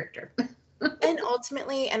you're a character. And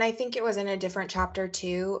ultimately, and I think it was in a different chapter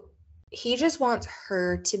too, he just wants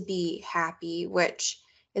her to be happy, which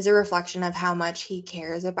is a reflection of how much he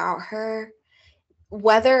cares about her.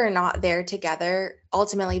 Whether or not they're together,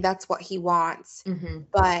 ultimately that's what he wants. Mm-hmm.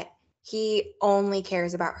 But he only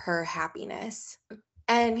cares about her happiness.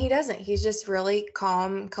 And he doesn't. He's just really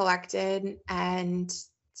calm, collected, and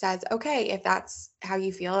says, okay, if that's how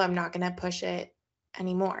you feel, I'm not going to push it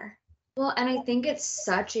anymore. Well, and I think it's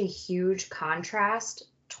such a huge contrast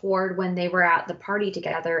toward when they were at the party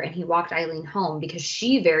together and he walked Eileen home, because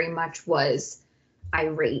she very much was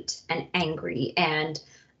irate and angry and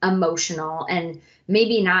emotional, and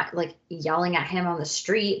maybe not like yelling at him on the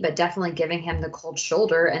street, but definitely giving him the cold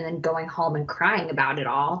shoulder and then going home and crying about it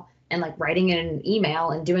all and like writing in an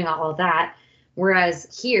email and doing all of that. Whereas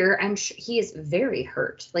here, I'm sure he is very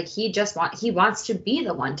hurt. Like he wants to be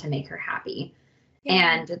the one to make her happy.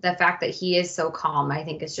 Yeah. And the fact that he is so calm, I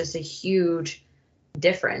think is just a huge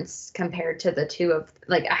difference compared to the two of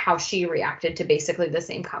like how she reacted to basically the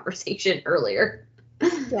same conversation earlier.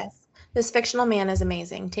 Yes. This fictional man is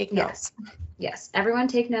amazing. Take notes. Yes. Everyone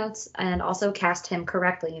take notes, and also cast him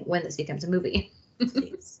correctly when this becomes a movie.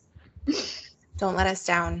 Please. Don't let us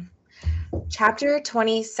down. Chapter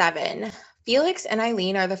 27. Felix and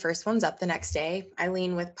Eileen are the first ones up the next day,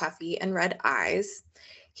 Eileen with puffy and red eyes.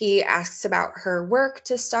 He asks about her work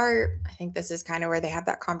to start. I think this is kind of where they have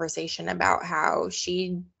that conversation about how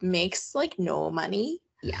she makes like no money.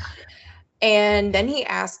 Yeah. And then he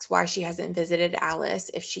asks why she hasn't visited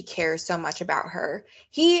Alice if she cares so much about her.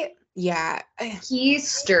 He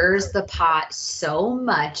stirs the pot so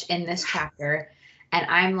much in this chapter. And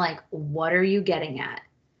I'm like, what are you getting at?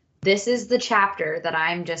 This is the chapter that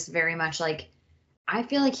I'm just very much like, I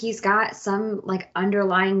feel like he's got some like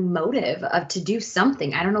underlying motive of to do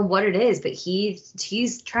something. I don't know what it is, but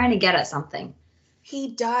he's trying to get at something. He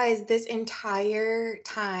does this entire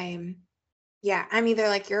time. Yeah, I'm either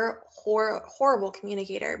like you're a horrible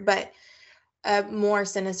communicator, but a more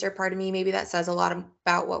sinister part of me, maybe that says a lot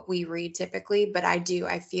about what we read typically, but I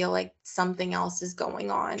feel like something else is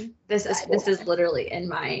going on. This is literally in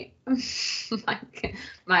my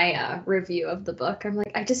my review of the book. I'm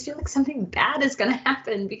like, I just feel like something bad is going to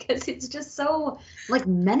happen because it's just so like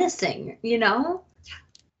menacing, you know?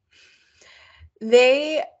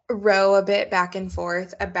 They row a bit back and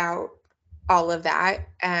forth about all of that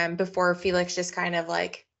before Felix just kind of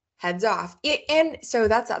like heads off. And so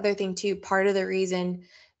that's the other thing too. Part of the reason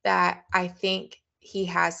that I think he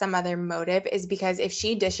has some other motive is because if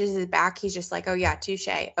she dishes it back, he's just like, oh yeah, touche.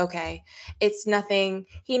 Okay. It's nothing.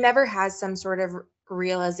 He never has some sort of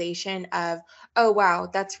realization of, oh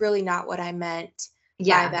wow, that's really not what I meant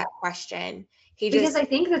by that question. Because I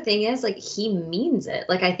think the thing is like, he means it.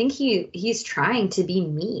 Like, I think he's trying to be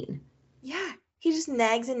mean. Yeah. He just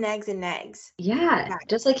nags and nags and nags. Yeah,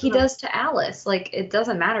 just like he does to Alice. Like, it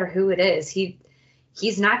doesn't matter who it is.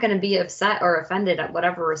 He's not going to be upset or offended at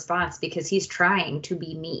whatever response because he's trying to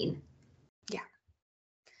be mean. Yeah.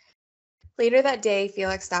 Later that day,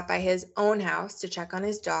 Felix stopped by his own house to check on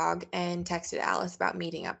his dog and texted Alice about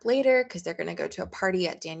meeting up later because they're going to go to a party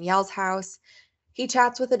at Danielle's house. He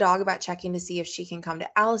chats with the dog about checking to see if she can come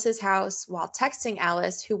to Alice's house while texting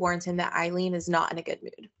Alice, who warns him that Eileen is not in a good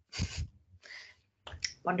mood.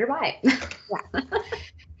 Wonder why. Yeah.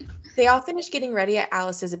 They all finish getting ready at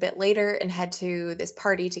Alice's a bit later and head to this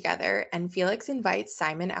party together, and Felix invites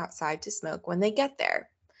Simon outside to smoke when they get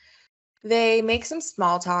there. They make some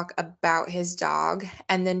small talk about his dog,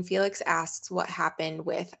 and then Felix asks what happened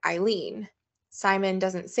with Eileen. Simon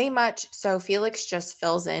doesn't say much, so Felix just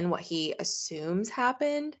fills in what he assumes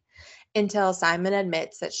happened until Simon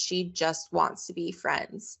admits that she just wants to be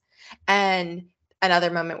friends. And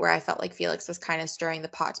another moment where I felt like Felix was kind of stirring the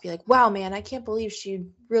pot to be like, wow, man, I can't believe she'd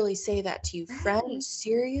really say that to you. Friends?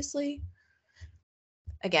 Seriously?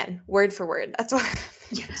 Again, word for word. That's why.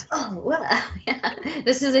 Yes. Oh, well, yeah.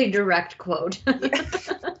 This is a direct quote. Yeah.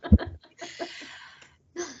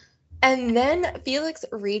 And then Felix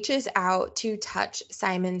reaches out to touch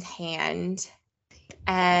Simon's hand,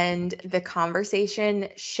 and the conversation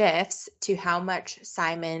shifts to how much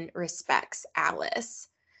Simon respects Alice.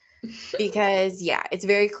 Because, yeah, it's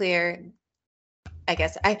very clear. I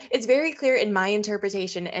guess it's very clear in my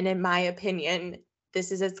interpretation and in my opinion,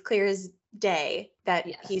 this is as clear as day that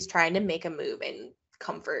he's trying to make a move and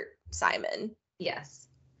comfort Simon. Yes.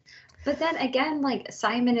 But then again, like,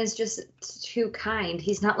 Simon is just too kind.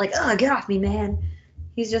 He's not like, oh, get off me, man.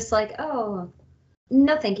 He's just like, oh,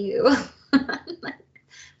 no, thank you.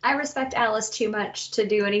 I respect Alice too much to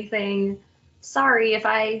do anything. Sorry if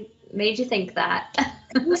I made you think that.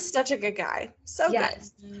 He's such a good guy. So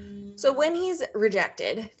good. So when he's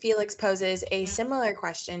rejected, Felix poses a similar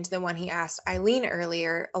question to the one he asked Eileen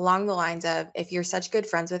earlier, along the lines of, if you're such good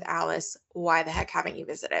friends with Alice, why the heck haven't you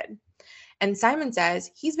visited? And Simon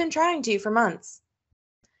says he's been trying to for months.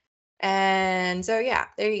 And so, yeah,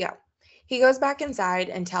 there you go. He goes back inside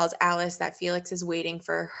and tells Alice that Felix is waiting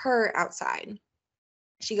for her outside.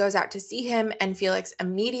 She goes out to see him, and Felix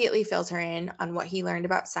immediately fills her in on what he learned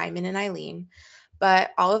about Simon and Eileen.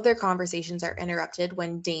 But all of their conversations are interrupted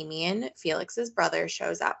when Damien, Felix's brother,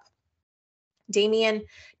 shows up. Damien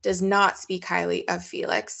does not speak highly of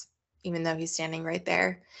Felix, even though he's standing right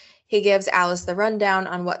there. He gives Alice the rundown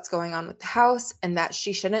on what's going on with the house and that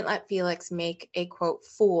she shouldn't let Felix make a, quote,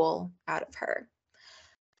 fool out of her.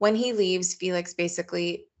 When he leaves, Felix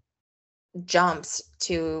basically jumps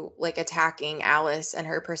to like attacking Alice and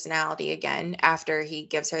her personality again after he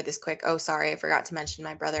gives her this quick, oh, sorry, I forgot to mention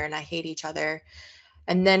my brother and I hate each other.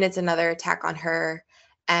 And then it's another attack on her.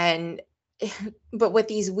 But with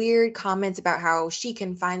these weird comments about how she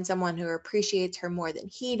can find someone who appreciates her more than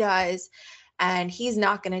he does. And he's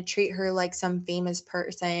not going to treat her like some famous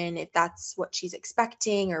person if that's what she's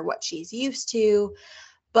expecting or what she's used to.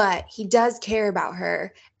 But he does care about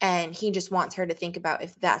her, and he just wants her to think about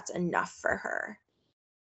if that's enough for her.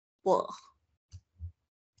 Well,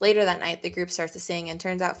 Later that night, the group starts to sing, and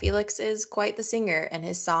turns out Felix is quite the singer, and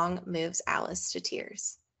his song moves Alice to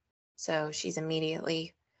tears. So she's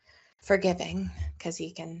immediately forgiving because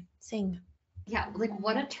he can sing. Yeah, like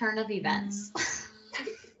what a turn of events.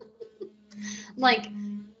 Like,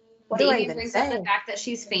 What do I Damien even brings up the say? fact that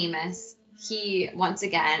she's famous. He once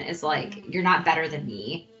again is like, "You're not better than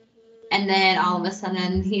me." And then all of a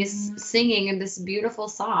sudden he's singing in this beautiful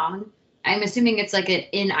song. I'm assuming it's like an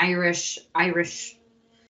in Irish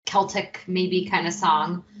Celtic maybe kind of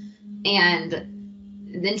song.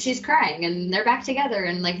 And then she's crying and they're back together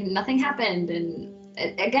and like nothing happened. And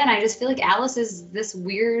again, I just feel like Alice is this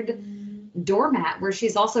weird doormat where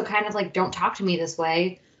she's also kind of like, don't talk to me this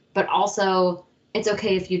way, but also it's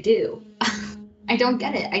okay if you do. I don't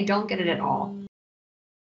get it. I don't get it at all.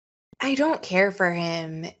 I don't care for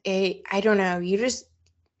him. I don't know. You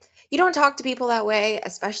don't talk to people that way,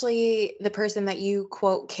 especially the person that you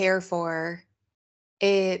quote care for.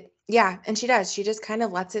 Yeah, and she does. She just kind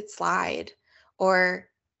of lets it slide. Or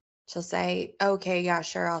she'll say, "Okay, yeah,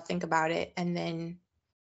 sure, I'll think about it." And then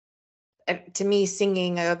to me,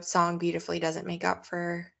 singing a song beautifully doesn't make up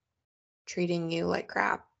for treating you like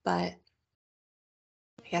crap, but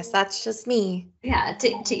I guess that's just me. Yeah,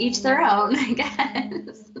 to each their own, I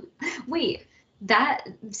guess. Wait, that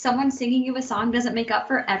someone singing you a song doesn't make up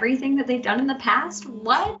for everything that they've done in the past?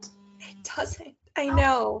 What? It doesn't. I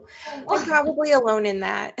know. I'm probably alone in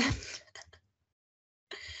that.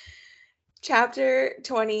 Chapter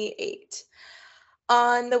 28.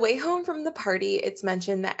 On the way home from the party, it's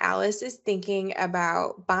mentioned that Alice is thinking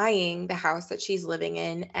about buying the house that she's living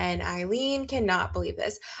in, and Eileen cannot believe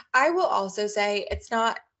this. I will also say it's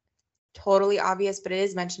not totally obvious, but it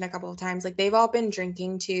is mentioned a couple of times. Like, they've all been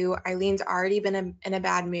drinking too. Eileen's already been in a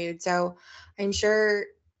bad mood, so I'm sure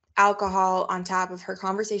alcohol on top of her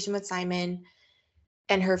conversation with Simon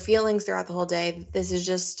and her feelings throughout the whole day, this is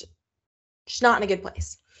just, she's not in a good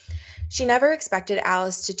place. She never expected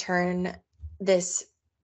Alice to turn this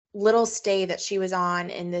little stay that she was on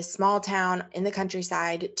in this small town in the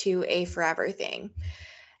countryside to a forever thing.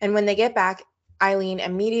 And when they get back, Eileen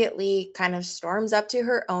immediately kind of storms up to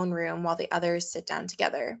her own room while the others sit down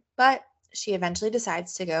together. But she eventually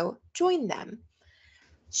decides to go join them.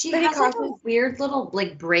 She Pretty has like a cautious. weird little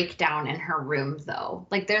like breakdown in her room though.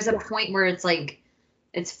 Like there's a point where it's like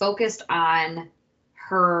it's focused on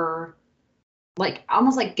her like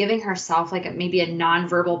almost like giving herself like maybe a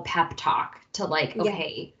nonverbal pep talk to like, Yeah.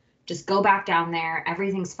 okay, just go back down there,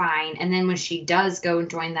 everything's fine. And then when she does go and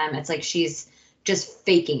join them, it's like she's just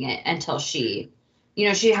faking it until she,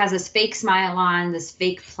 she has this fake smile on, this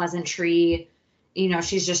fake pleasantry.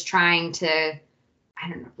 She's just trying to, I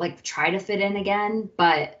don't know, like try to fit in again,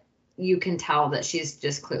 but you can tell that she's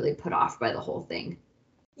just clearly put off by the whole thing.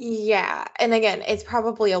 Yeah. And again, it's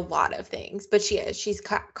probably a lot of things, but she's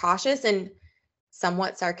cautious and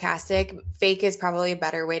somewhat sarcastic. Fake is probably a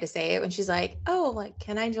better way to say it when she's like, "Oh, like,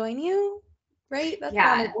 can I join you?" Right? That's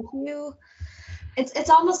not an issue. It's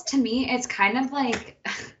almost, to me, it's kind of like,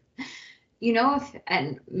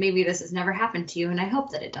 and maybe this has never happened to you, and I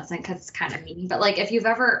hope that it doesn't because it's kind of mean, but like if you've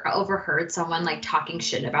ever overheard someone like talking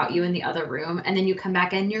shit about you in the other room and then you come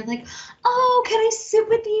back in and you're like, "Oh, can I sit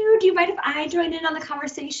with you? Do you mind if I join in on the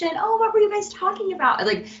conversation? Oh, what were you guys talking about?"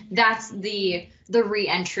 Like that's the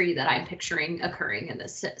re-entry that I'm picturing occurring in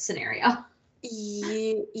this scenario.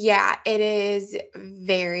 Yeah, it is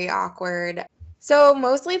very awkward. So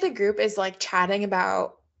mostly the group is like chatting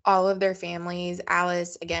about all of their families.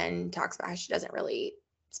 Alice, again, talks about how she doesn't really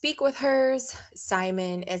speak with hers.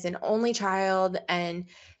 Simon is an only child, and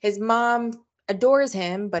his mom adores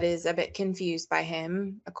him, but is a bit confused by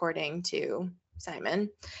him, according to Simon.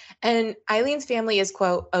 And Eileen's family is,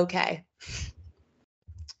 quote, okay.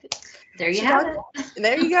 There you have it.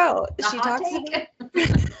 There you go. She talks about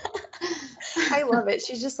I love it.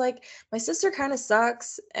 She's just like, my sister kind of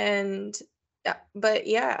sucks, and but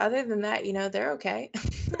yeah, other than that, they're okay.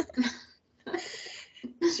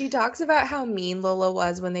 She talks about how mean Lola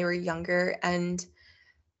was when they were younger, and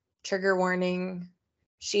trigger warning,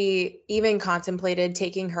 she even contemplated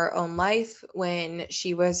taking her own life when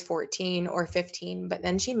she was 14 or 15, but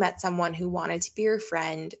then she met someone who wanted to be her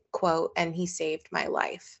friend, quote, and he saved my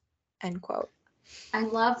life, end quote. I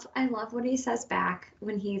love what he says back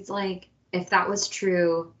when he's like, if that was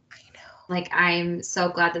true, I know. Like, I'm so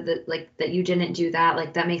glad that you didn't do that.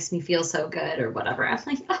 Like, that makes me feel so good or whatever. I'm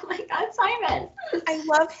like, oh my God, Simon. I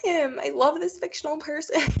love him. I love this fictional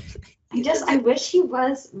person. I wish he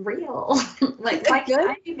was real. Like, why can't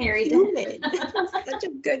I be married to him? Such a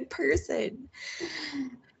good person.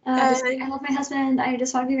 I love my husband. I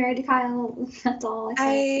just want to be married to Kyle. That's all I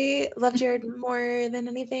say. I love Jared more than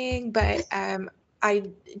anything, but I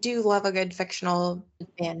do love a good fictional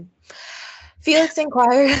man. Felix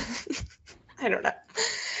inquires. I don't know.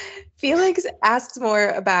 Felix asks more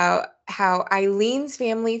about how Eileen's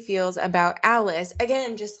family feels about Alice.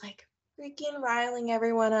 Again, just like freaking riling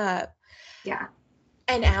everyone up. Yeah.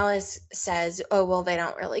 And Alice says, oh, well, they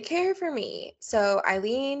don't really care for me. So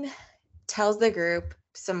Eileen tells the group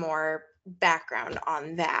some more background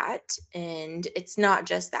on that. And it's not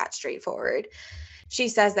just that straightforward. She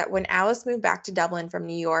says that when Alice moved back to Dublin from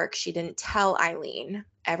New York, she didn't tell Eileen.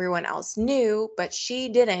 Everyone else knew, but she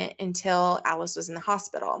didn't until Alice was in the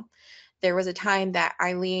hospital. There was a time that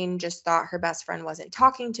Eileen just thought her best friend wasn't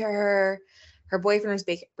talking to her. Her boyfriend was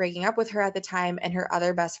breaking up with her at the time, and her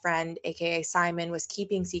other best friend, aka Simon, was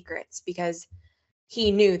keeping secrets because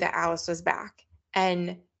he knew that Alice was back.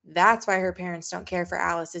 And that's why her parents don't care for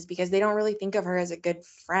Alice, is because they don't really think of her as a good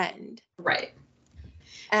friend. Right.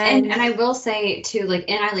 And I will say too, like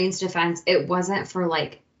in Eileen's defense, it wasn't for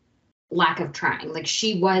like lack of trying. Like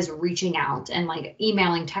she was reaching out and like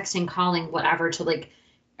emailing, texting, calling, whatever to like,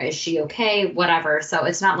 is she okay? Whatever. So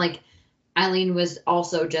it's not like Eileen was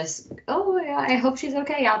also just, oh yeah, I hope she's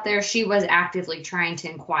okay out there. She was actively trying to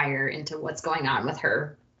inquire into what's going on with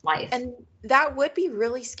her life. And that would be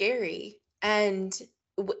really scary. And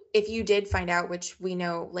if you did find out, which we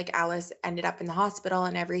know like Alice ended up in the hospital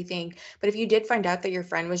and everything, but if you did find out that your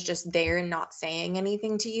friend was just there and not saying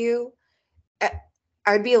anything to you,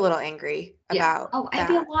 I would be a little angry about I'd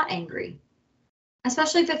be a lot angry.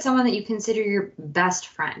 Especially if it's someone that you consider your best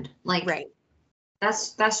friend. Like, right.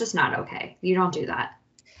 That's just not okay. You don't do that.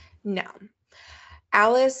 No.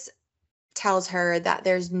 Alice tells her that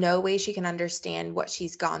there's no way she can understand what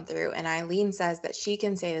she's gone through, and Eileen says that she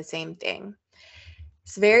can say the same thing.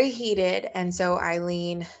 It's very heated, and so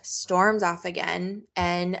Eileen storms off again,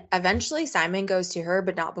 and eventually Simon goes to her,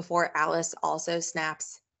 but not before Alice also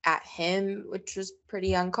snaps at him, which was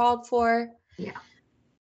pretty uncalled for. Yeah.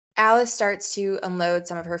 Alice starts to unload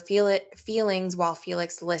some of her feelings while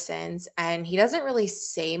Felix listens, and he doesn't really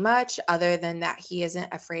say much other than that he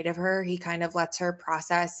isn't afraid of her. He kind of lets her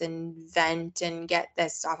process and vent and get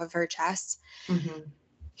this off of her chest. Mm-hmm.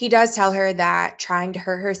 He does tell her that trying to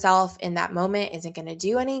hurt herself in that moment isn't going to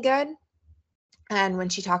do any good. And when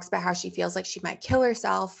she talks about how she feels like she might kill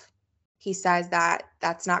herself, he says that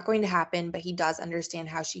that's not going to happen, but he does understand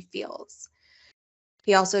how she feels.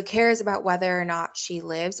 He also cares about whether or not she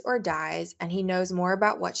lives or dies, and he knows more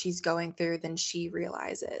about what she's going through than she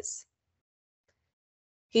realizes.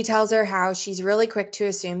 He tells her how she's really quick to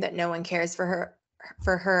assume that no one cares for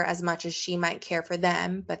her as much as she might care for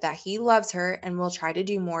them, but that he loves her and will try to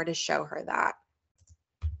do more to show her that.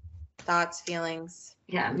 Thoughts, feelings?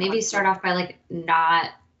 Yeah, maybe start off by like not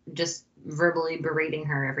just verbally berating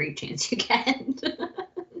her every chance you get.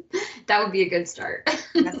 That would be a good start.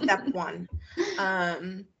 That's step one.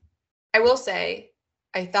 I will say,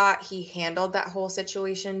 I thought he handled that whole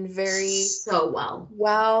situation very so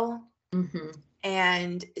well. Mm-hmm.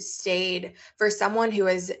 And stayed, for someone who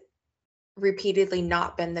has repeatedly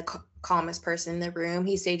not been the calmest person in the room,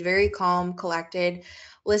 he stayed very calm, collected,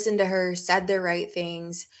 listened to her, said the right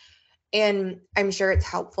things. And I'm sure it's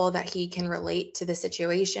helpful that he can relate to the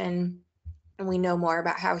situation. And we know more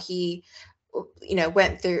about how he,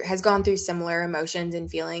 has gone through similar emotions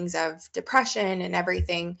and feelings of depression and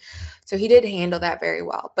everything. So he did handle that very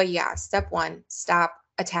well. But yeah, step one, stop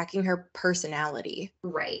attacking her personality.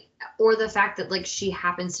 Right. Or the fact that like she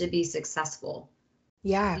happens to be successful.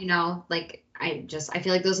 Yeah. Like I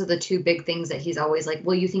feel like those are the two big things that he's always like,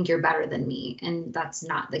 well, you think you're better than me. And that's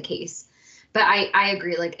not the case. But I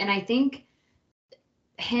agree. Like, and I think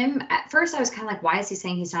him at first I was kind of like, why is he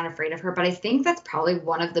saying he's not afraid of her? But I think that's probably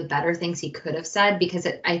one of the better things he could have said, because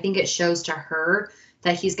I think it shows to her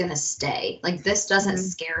that he's going to stay. Like this doesn't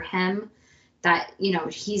scare him, that,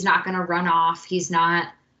 he's not going to run off. He's not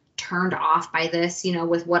turned off by this,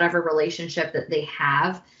 with whatever relationship that they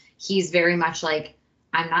have. He's very much like,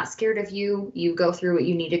 I'm not scared of you. You go through what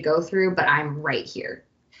you need to go through, but I'm right here.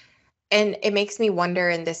 And it makes me wonder,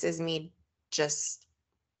 and this is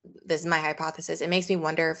my hypothesis. It makes me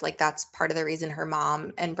wonder if like that's part of the reason her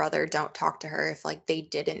mom and brother don't talk to her, if like they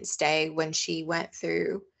didn't stay when she went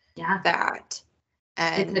through that.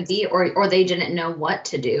 And it could be, or they didn't know what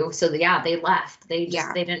to do. So they left. They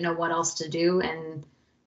didn't know what else to do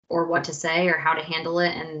or what to say or how to handle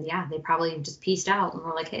it. And they probably just pieced out and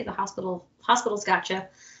were like, hey, the hospital's got you.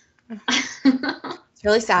 It's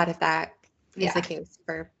really sad if that is the case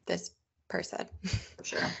for this person. For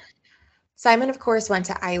sure. Simon, of course, went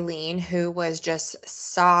to Eileen, who was just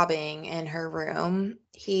sobbing in her room.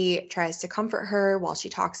 He tries to comfort her while she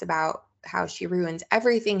talks about how she ruins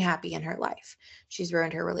everything happy in her life. She's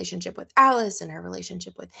ruined her relationship with Alice and her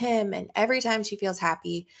relationship with him, and every time she feels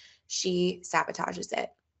happy, she sabotages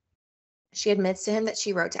it. She admits to him that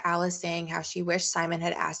she wrote to Alice saying how she wished Simon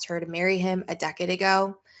had asked her to marry him a decade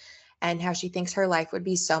ago, and how she thinks her life would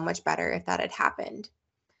be so much better if that had happened.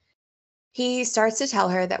 He starts to tell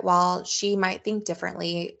her that while she might think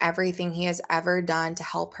differently, everything he has ever done to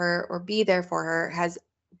help her or be there for her has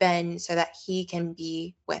been so that he can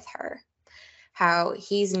be with her. How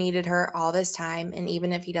he's needed her all this time, and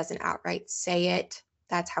even if he doesn't outright say it,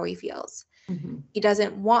 that's how he feels. Mm-hmm. He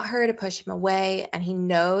doesn't want her to push him away, and he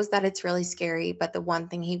knows that it's really scary, but the one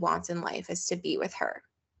thing he wants in life is to be with her.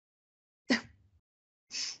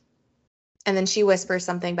 And then she whispers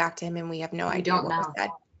something back to him, and we have no idea what was said.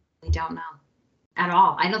 We don't know at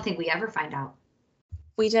all. I don't think we ever find out.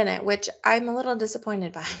 We didn't, which I'm a little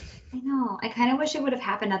disappointed by. I know. I kind of wish it would have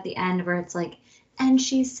happened at the end where it's like, and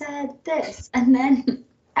she said this, and then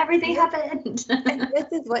everything happened. And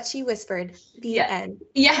this is what she whispered. The end.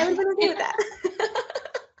 Yeah. I was okay with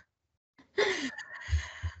that.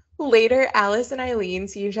 Later, Alice and Eileen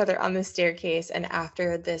see each other on the staircase, and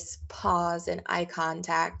after this pause and eye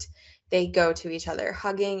contact, they go to each other,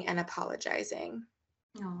 hugging and apologizing.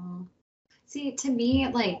 Oh. See, to me,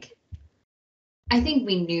 like, I think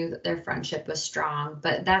we knew that their friendship was strong,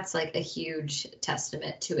 but that's like a huge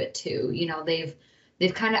testament to it too. You know, they've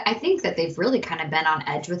kind of, I think that they've really kind of been on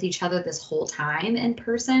edge with each other this whole time in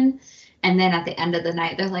person. And then at the end of the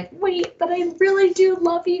night, they're like, wait, but I really do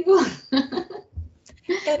love you.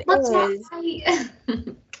 Let's not fight.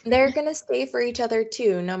 They're going to stay for each other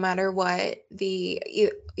too, no matter what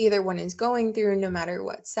either one is going through, no matter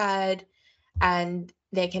what's said, and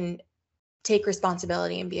they can take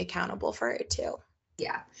responsibility and be accountable for it too.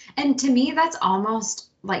 Yeah. And to me, that's almost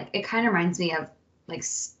like, it kind of reminds me of like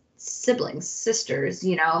siblings, sisters,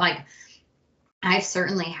 you know, like I've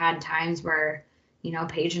certainly had times where, you know,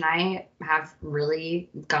 Paige and I have really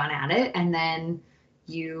gone at it, and then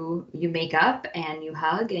you make up and you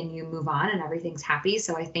hug and you move on and everything's happy.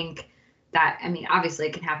 So I think that, I mean, obviously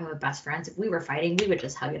it can happen with best friends. If we were fighting, we would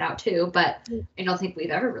just hug it out too, but I don't think we've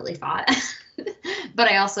ever really fought. But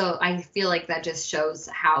I feel like that just shows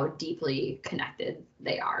how deeply connected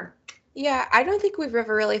they are. Yeah, I don't think we've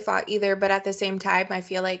ever really fought either, but at the same time, I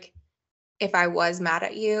feel like if I was mad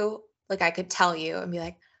at you, like I could tell you and be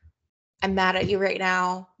like, I'm mad at you right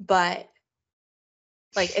now, but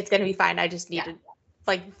like it's going to be fine. I just needed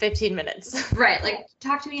like 15 minutes. Right. Like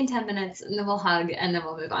talk to me in 10 minutes and then we'll hug and then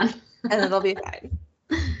we'll move on. And then it'll be fine.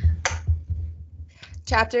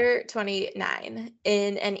 Chapter 29.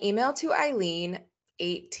 In an email to Eileen,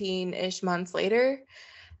 18-ish months later,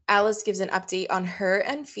 Alice gives an update on her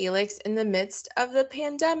and Felix in the midst of the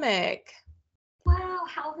pandemic. Wow,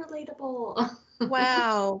 how relatable.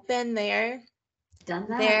 Wow, been there. Done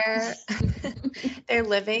that. They're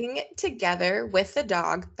living together with the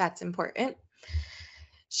dog. That's important.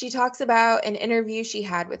 She talks about an interview she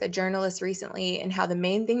had with a journalist recently and how the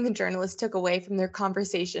main thing the journalist took away from their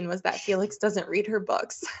conversation was that Felix doesn't read her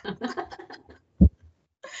books.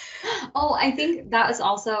 Oh, I think that was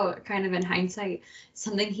also kind of in hindsight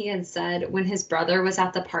something he had said when his brother was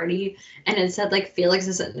at the party, and it said like Felix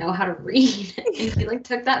doesn't know how to read, and he like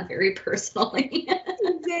took that very personally.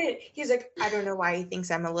 He did. He's like, I don't know why he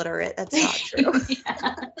thinks I'm illiterate. That's not true.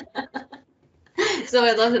 So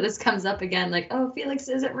I love that this comes up again, like, oh, Felix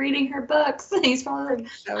isn't reading her books. And he's probably like,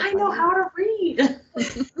 so I know how to read.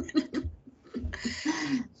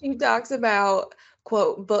 She talks about,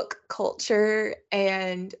 quote, book culture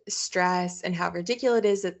and stress and how ridiculous it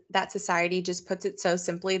is that society just puts it so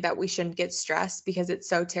simply that we shouldn't get stressed because it's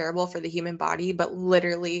so terrible for the human body, but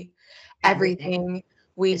literally everything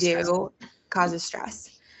we do causes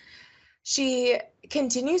stress. She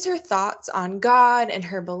continues her thoughts on God and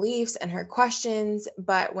her beliefs and her questions,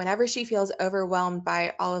 but whenever she feels overwhelmed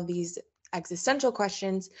by all of these existential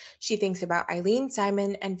questions, she thinks about Eileen,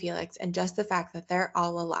 Simon, and Felix and just the fact that they're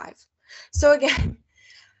all alive. So again,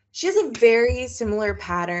 she has a very similar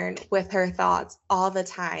pattern with her thoughts all the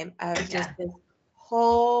time of just this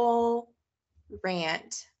whole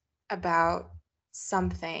rant about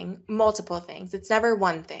something, multiple things. It's never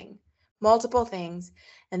one thing, multiple things.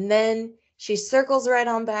 And then she circles right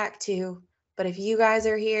on back to, but if you guys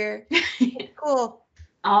are here, it's cool.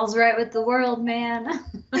 All's right with the world, man.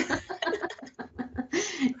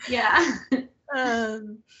 Yeah.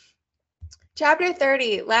 Chapter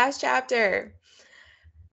 30, last chapter.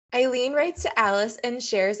 Eileen writes to Alice and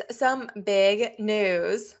shares some big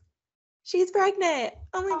news. She's pregnant.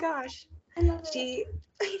 Oh my gosh. I love it.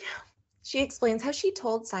 I know. She explains how she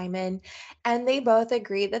told Simon, and they both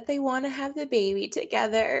agree that they want to have the baby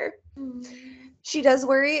together. She does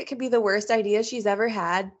worry it could be the worst idea she's ever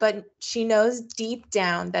had, but she knows deep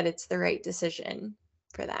down that it's the right decision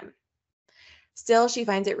for them. Still, she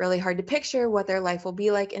finds it really hard to picture what their life will be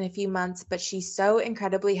like in a few months, but she's so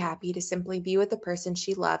incredibly happy to simply be with the person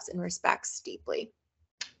she loves and respects deeply.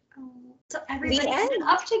 Oh, so everybody ended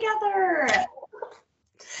up together.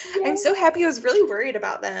 I'm so happy. I was really worried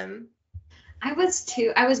about them. I was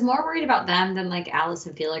too. I was more worried about them than like Alice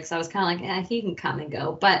and Felix. I was kind of like, he can come and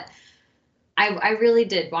go. But I really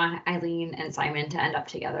did want Eileen and Simon to end up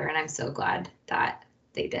together, and I'm so glad that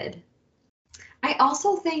they did. I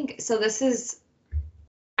also think, so this is,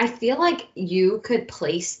 I feel like you could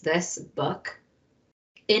place this book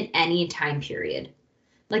in any time period.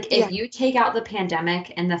 Like if you take out the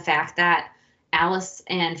pandemic and the fact that Alice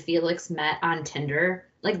and Felix met on Tinder,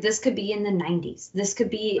 like this could be in the 90s. This could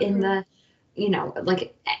be in the, you know,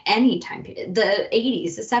 like any time period, the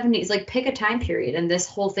 80s, the 70s, like pick a time period and this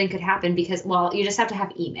whole thing could happen because, well, you just have to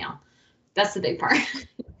have email. That's the big part.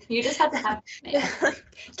 You just have to have mail.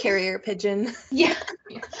 Carrier pigeon. Yeah.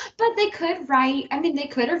 But they could write, I mean, they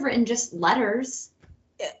could have written just letters.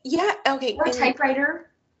 Yeah, okay. Or a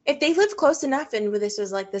typewriter. If they lived close enough and this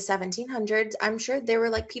was like the 1700s, I'm sure there were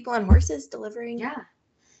like people on horses delivering. Yeah.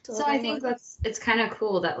 So I think it's kind of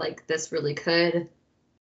cool that like this really could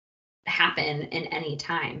happen in any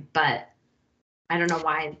time, but I don't know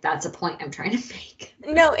why that's a point I'm trying to make.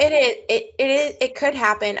 No, it is. It could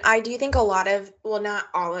happen. I do think a lot of, well, not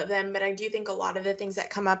all of them, but I do think a lot of the things that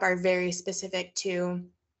come up are very specific to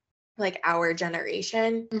like our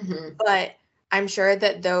generation. But I'm sure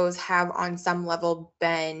that those have on some level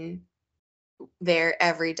been there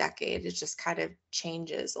every decade. It just kind of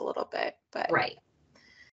changes a little bit, but right.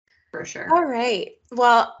 For sure. All right.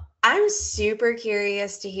 Well, I'm super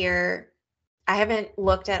curious to hear. I haven't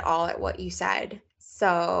looked at all at what you said,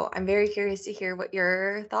 so I'm very curious to hear what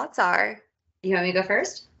your thoughts are. You want me to go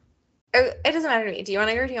first? It doesn't matter to me. Do you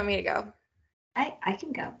want to go or do you want me to go? I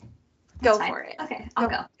can go. Go for it. Okay, I'll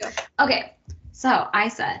go. Okay, so I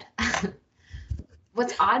said,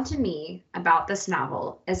 what's odd to me about this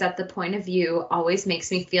novel is that the point of view always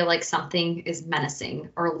makes me feel like something is menacing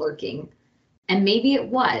or lurking. And maybe it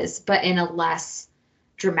was, but in a less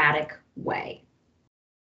dramatic way.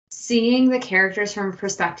 Seeing the characters from a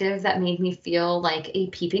perspective that made me feel like a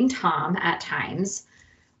peeping Tom at times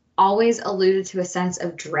always alluded to a sense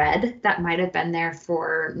of dread that might have been there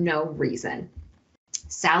for no reason.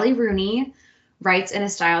 Sally Rooney writes in a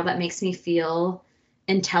style that makes me feel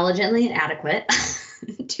intelligently inadequate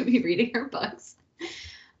to be reading her books.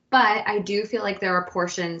 But I do feel like there are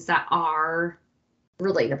portions that are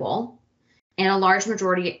relatable. And a large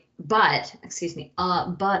majority, but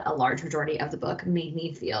a large majority of the book made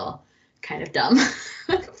me feel kind of dumb,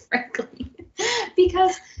 frankly,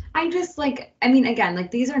 because I just like, I mean, again,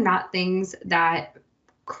 like these are not things that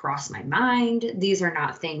cross my mind. These are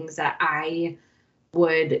not things that I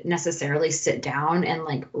would necessarily sit down and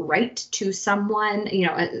like write to someone, you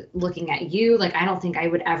know, looking at you. Like, I don't think I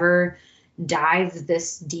would ever dive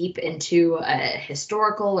this deep into a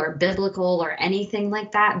historical or biblical or anything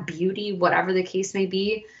like that, beauty, whatever the case may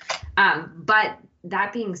be. But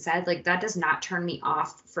that being said, like that does not turn me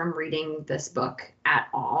off from reading this book at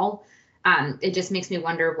all. It just makes me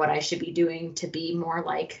wonder what I should be doing to be more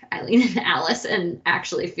like Eileen and Alice and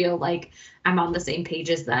actually feel like I'm on the same page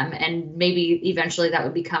as them. And maybe eventually that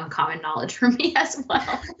would become common knowledge for me as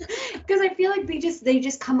well. Because I feel like they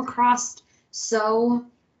just come across so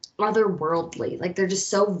otherworldly. Like they're just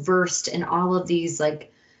so versed in all of these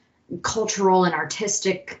like cultural and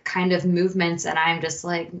artistic kind of movements, and I'm just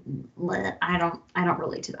like, I don't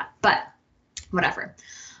relate to that, but whatever.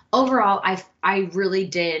 Overall, I really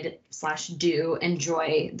did / do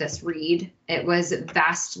enjoy this read. It was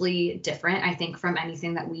vastly different, I think, from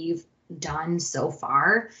anything that we've done so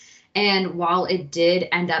far. And while it did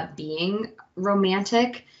end up being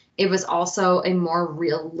romantic, it was also a more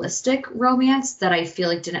realistic romance that I feel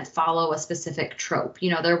like didn't follow a specific trope.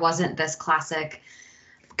 You know, there wasn't this classic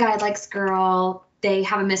guy likes girl, they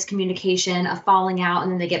have a miscommunication, a falling out,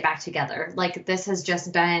 and then they get back together. Like this has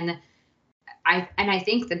just been, I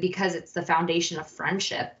think that because it's the foundation of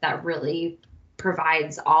friendship that really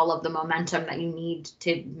provides all of the momentum that you need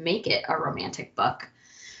to make it a romantic book.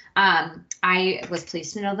 I was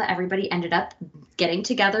pleased to know that everybody ended up getting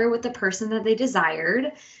together with the person that they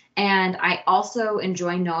desired. And I also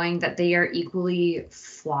enjoy knowing that they are equally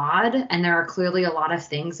flawed, and there are clearly a lot of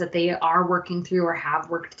things that they are working through or have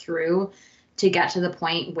worked through to get to the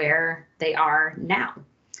point where they are now.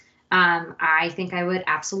 I think I would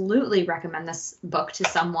absolutely recommend this book to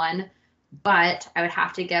someone but I would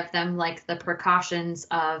have to give them like the precautions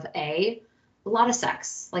of a lot of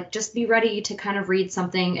sex. Like just be ready to kind of read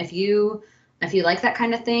something if you like that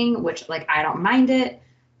kind of thing, which like I don't mind it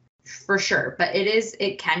for sure, but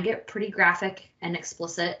it can get pretty graphic and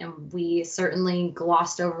explicit, and we certainly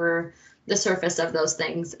glossed over the surface of those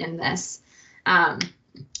things in this.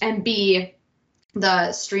 And B,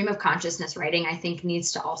 the stream of consciousness writing, I think,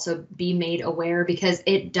 needs to also be made aware, because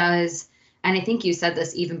it does, and I think you said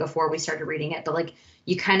this even before we started reading it, but like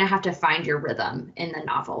you kind of have to find your rhythm in the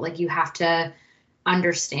novel. Like you have to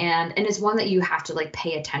understand, and it's one that you have to like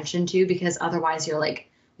pay attention to, because otherwise you're like,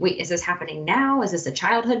 wait, is this happening now? Is this a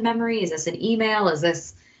childhood memory? Is this an email? Is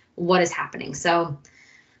this what is happening? So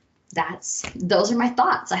those are my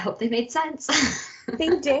thoughts. I hope they made sense.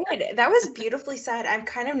 They did. That was beautifully said. I'm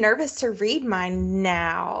kind of nervous to read mine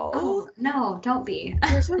now. Oh, no, don't be.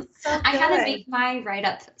 Yours was so I had to good. make my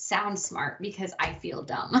write-up sound smart because I feel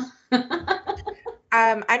dumb.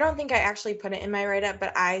 I don't think I actually put it in my write-up,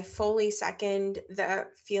 but I fully second the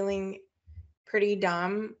feeling pretty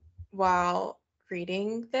dumb while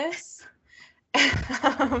reading this.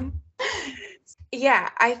 Yeah,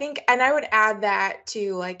 I think, and I would add that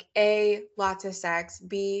to like A, lots of sex,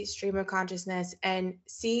 B, stream of consciousness, and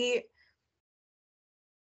C,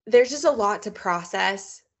 there's just a lot to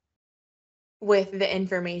process with the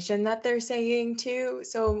information that they're saying too.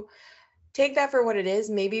 So take that for what it is.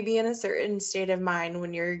 Maybe be in a certain state of mind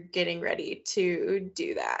when you're getting ready to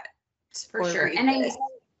do that. For sure. read And this.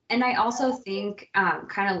 I also think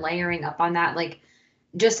kind of layering up on that, like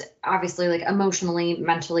just obviously like emotionally,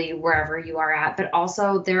 mentally, wherever you are at, but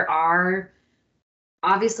also there are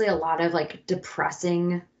obviously a lot of like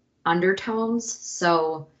depressing undertones.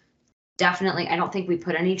 So definitely, I don't think we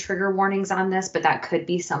put any trigger warnings on this, but that could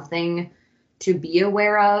be something to be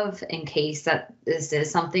aware of in case that this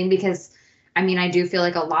is something, because I mean, I do feel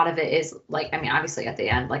like a lot of it is like, I mean, obviously at the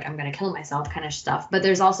end, like I'm going to kill myself kind of stuff, but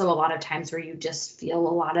there's also a lot of times where you just feel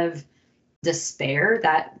a lot of despair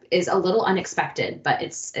that is a little unexpected, but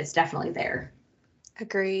it's definitely there.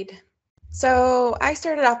 Agreed. So I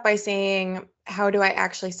started off by saying, how do I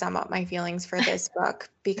actually sum up my feelings for this book?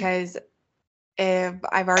 Because if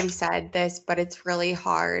I've already said this, but it's really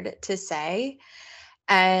hard to say.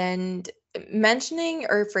 And mentioning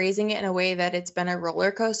or phrasing it in a way that it's been a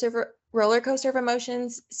roller coaster of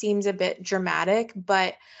emotions seems a bit dramatic,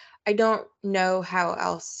 but I don't know how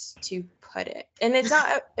else to put it. And it's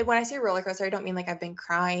not, when I say roller coaster, I don't mean like I've been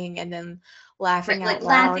crying and then laughing Like out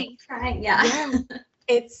loud. laughing, crying, yeah.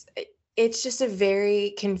 Yeah. It's just a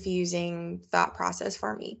very confusing thought process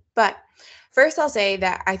for me. But first, I'll say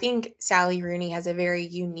that I think Sally Rooney has a very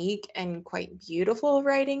unique and quite beautiful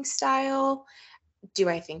writing style. Do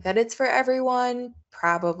I think that it's for everyone?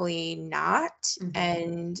 Probably not. Mhm.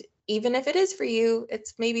 And even if it is for you,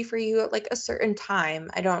 it's maybe for you at like a certain time.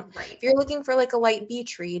 Right. If you're looking for like a light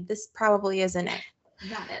beach read, this probably isn't it.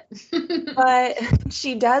 Not it. But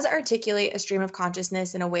she does articulate a stream of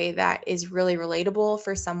consciousness in a way that is really relatable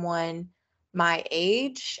for someone my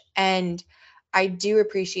age. And I do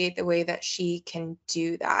appreciate the way that she can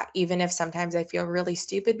do that, even if sometimes I feel really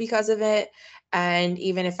stupid because of it. And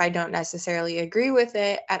even if I don't necessarily agree with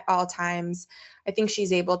it at all times, I think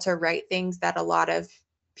she's able to write things that a lot of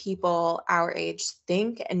people our age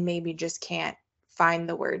think and maybe just can't find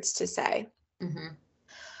the words to say. Mhm.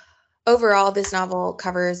 Overall, this novel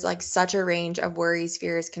covers like such a range of worries,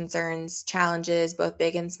 fears, concerns, challenges, both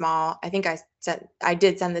big and small. I think I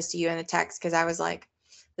did send this to you in the text because I was like,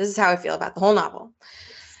 this is how I feel about the whole novel.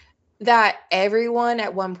 That everyone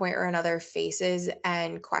at one point or another faces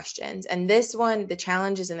and questions. And this one, the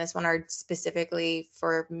challenges in this one are specifically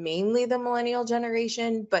for mainly the millennial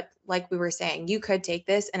generation. But like we were saying, you could take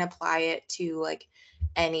this and apply it to like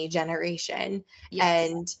any generation. Yes.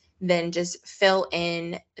 And then just fill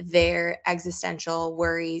in their existential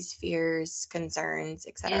worries, fears, concerns,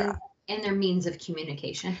 etc. And their means of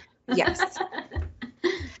communication. Yes.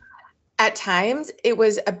 At times, it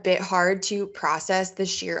was a bit hard to process the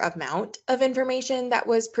sheer amount of information that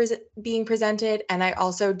was being presented. And I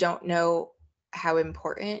also don't know how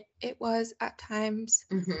important it was at times.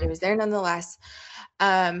 Mhm. It was there nonetheless.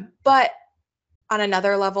 But on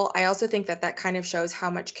another level, I also think that kind of shows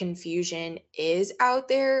how much confusion is out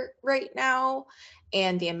there right now,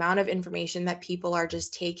 and the amount of information that people are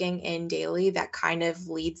just taking in daily that kind of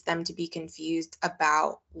leads them to be confused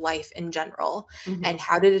about life in general Mhm. and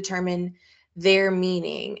how to determine their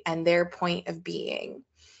meaning and their point of being.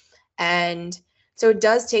 And so it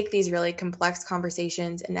does take these really complex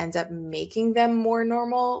conversations and ends up making them more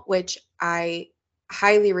normal, which I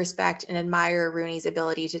highly respect and admire Rooney's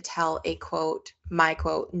ability to tell a quote, my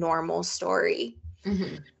quote, normal story.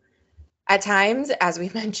 Mhm. At times, as we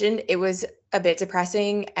mentioned, it was a bit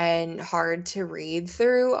depressing and hard to read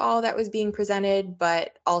through all that was being presented,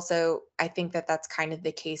 but also I think that that's kind of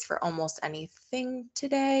the case for almost anything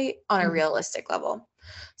today on a Mhm. realistic level.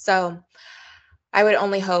 So I would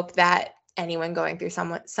only hope that anyone going through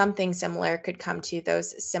something similar could come to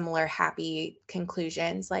those similar happy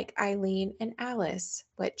conclusions like Eileen and Alice,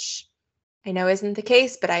 which I know isn't the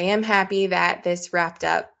case, but I am happy that this wrapped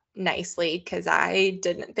up nicely because I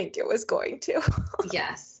didn't think it was going to.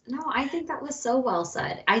 Yes. No, I think that was so well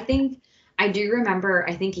said. I think I do remember,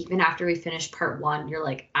 I think even after we finished part one, you're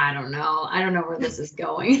like, I don't know. I don't know where this is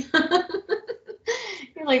going.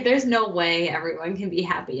 You're like, there's no way everyone can be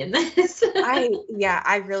happy in this.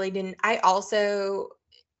 I really didn't. I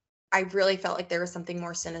really felt like there was something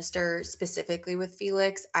more sinister specifically with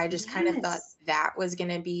Felix. I just kind of thought Yes. that was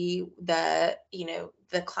going to be the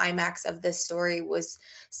climax of this story was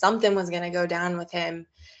something was going to go down with him.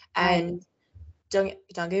 Right. And don't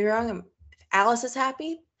get me wrong, Alice is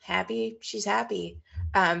happy, she's happy.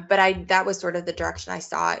 But that was sort of the direction I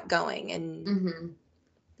saw it going. And Hmm.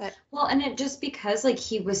 but Well, and it just because like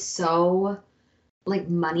he was so like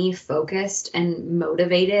money focused and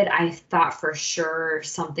motivated, I thought for sure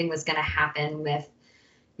something was going to happen with,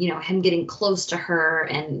 him getting close to her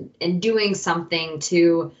and doing something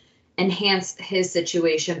to enhance his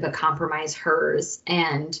situation but compromise hers.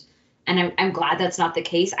 And I'm glad that's not the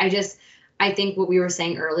case. I think what we were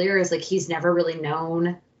saying earlier is like he's never really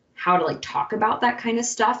known how to like talk about that kind of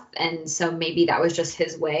stuff, and so maybe that was just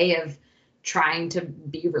his way of trying to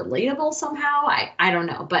be relatable somehow. I don't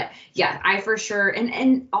know, but yeah, I for sure.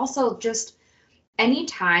 And also just any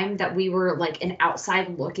time that we were like an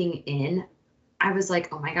outside looking in, I was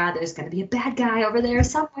like, oh my God, there's gonna be a bad guy over there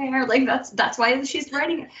somewhere. Like that's why she's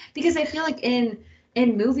writing it. Because I feel like in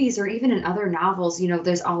movies or even in other novels,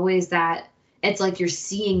 there's always that it's like you're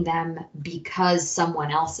seeing them because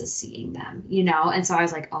someone else is seeing them, And so I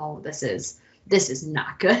was like, oh, this is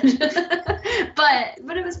not good.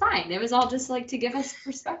 but it was fine. It was all just like to give us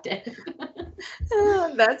perspective.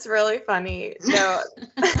 that's really funny. No.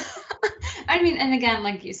 I mean, and again,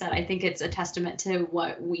 like you said, I think it's a testament to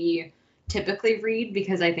what we typically read,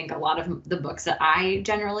 because I think a lot of the books that I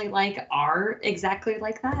generally like are exactly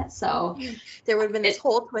like that. So There would have been this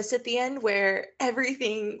whole twist at the end where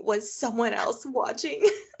everything was someone else watching.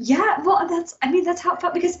 yeah, well, that's how it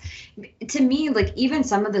felt, because to me, like even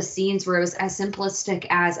some of the scenes where it was as simplistic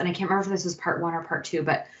as, and I can't remember if this was part one or part two,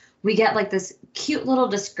 but we get like this cute little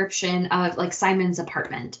description of like Simon's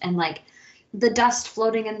apartment and like the dust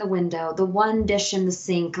floating in the window, the one dish in the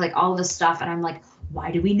sink, like all this stuff. And I'm like, why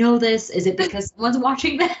do we know this? Is it because someone's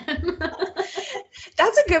watching them?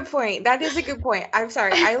 That's a good point. That is a good point. I'm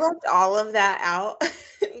sorry. I left all of that out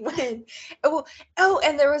when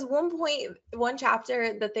and there was one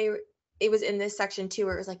chapter that it was in this section too,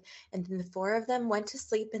 where it was like, and then the four of them went to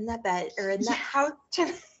sleep in that bed or in that house.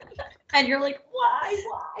 And you're like, why?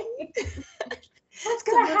 What's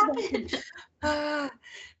gonna happen?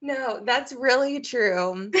 No, that's really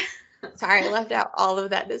true. Sorry, I left out all of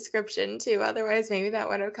that description too. Otherwise, maybe that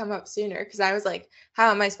would have come up sooner because I was like, how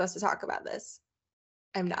am I supposed to talk about this?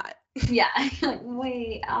 I'm not. Yeah, like,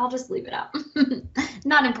 wait, I'll just leave it out.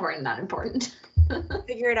 Not important.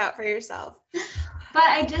 Figure it out for yourself. But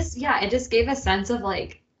it just gave a sense of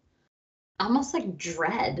like almost like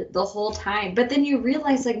dread the whole time. But then you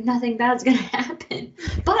realize like nothing bad's gonna happen.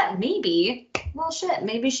 But maybe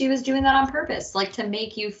she was doing that on purpose, like to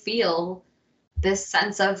make you feel this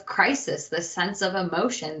sense of crisis, this sense of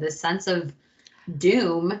emotion, this sense of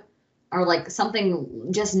doom, or like something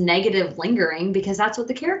just negative lingering, because that's what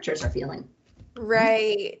the characters are feeling.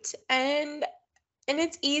 Right. And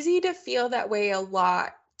it's easy to feel that way a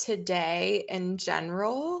lot today in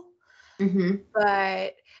general. Mm-hmm.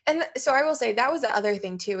 But and so I will say that was the other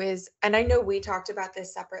thing too is, and I know we talked about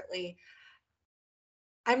this separately.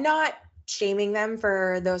 I'm not shaming them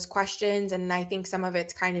for those questions, and I think some of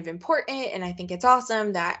it's kind of important, and I think it's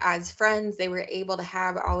awesome that as friends they were able to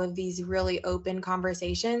have all of these really open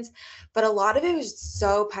conversations, but a lot of it was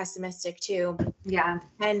so pessimistic too. Yeah.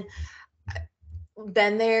 And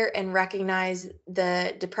been there and recognize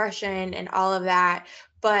the depression and all of that,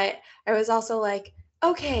 but I was also like,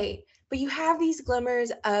 okay, but you have these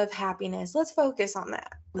glimmers of happiness, let's focus on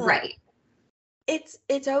that. Right. It's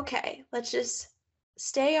okay, let's just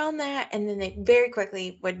stay on that. And then they very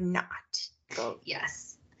quickly would not go.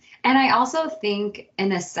 Yes. And I also think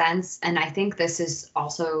in a sense, and I think this is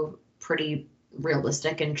also pretty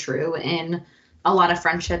realistic and true in a lot of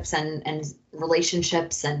friendships and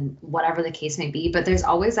relationships and whatever the case may be, but there's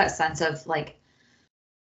always that sense of like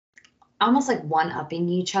almost like one-upping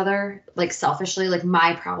each other, like selfishly, like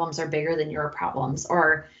my problems are bigger than your problems.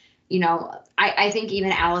 Or, I think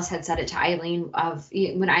even Alice had said it to Eileen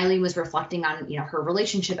when Eileen was reflecting on, her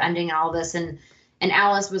relationship ending and all this. And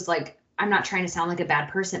Alice was like, I'm not trying to sound like a bad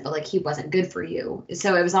person, but like, he wasn't good for you.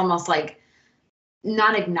 So it was almost like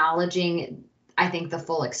not acknowledging, I think, the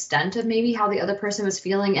full extent of maybe how the other person was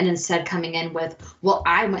feeling, and instead coming in with, well,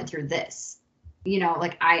 I went through this.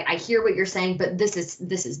 Like I hear what you're saying, but this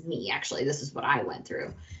is me, actually. This is what I went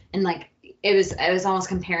through. And like it was almost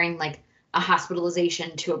comparing like a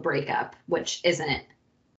hospitalization to a breakup, which isn't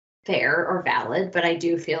fair or valid, but I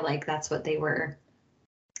do feel like that's what they were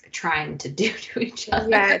trying to do to each other.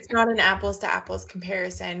 Yeah, it's not an apples to apples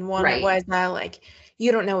comparison. One, Right. it was like,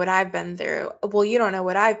 you don't know what I've been through. Well, you don't know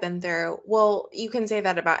what I've been through. Well, you can say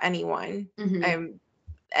that about anyone,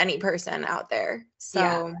 any person out there.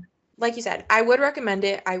 So like you said, I would recommend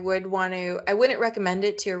it. I wouldn't recommend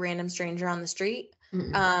it to a random stranger on the street.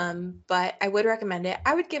 But I would recommend it.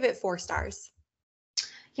 I would give it 4 stars.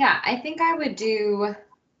 Yeah, I think I would do,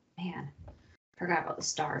 forgot about the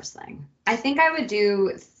stars thing. I think I would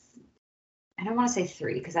do, I don't want to say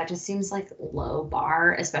 3 because that just seems like low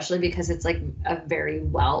bar, especially because it's like a very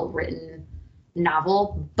well written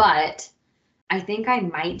novel. But I think I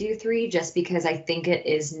might do 3 just because I think it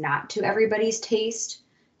is not to everybody's taste.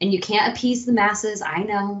 And you can't appease the masses, I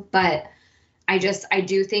know, but I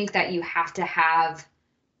do think that you have to have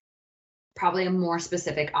probably a more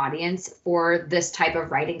specific audience for this type of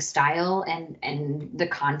writing style and the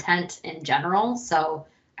content in general. So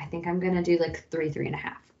I think I'm going to do like 3.5.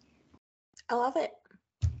 I love it.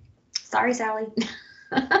 Sorry, Sally.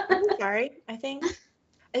 I'm sorry. I think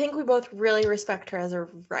we both really respect her as a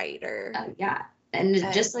writer. Yeah. And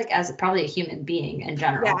just like as probably a human being in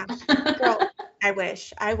general. Yeah. Girl, I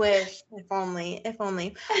wish. If only.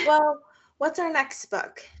 Well, what's our next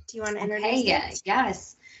book? Do you want to introduce it?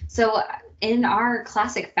 Yes. So in our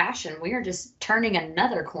classic fashion, we are just turning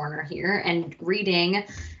another corner here and reading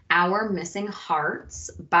Our Missing Hearts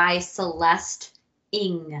by Celeste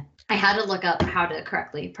Ng. I had to look up how to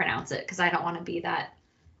correctly pronounce it because I don't want to be that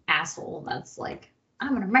asshole that's like,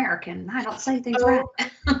 I'm an American. I don't say things right.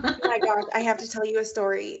 Oh my gosh, I have to tell you a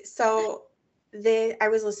story. So I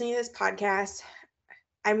was listening to this podcast.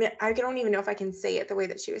 I don't even know if I can say it the way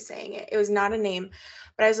that she was saying it. It was not a name,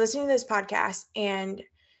 but I was listening to this podcast, and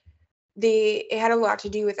it had a lot to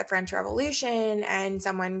do with the French Revolution and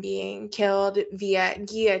someone being killed via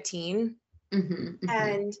guillotine.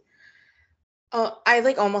 And I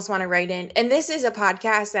like almost want to write in. And this is a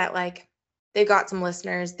podcast that like they've got some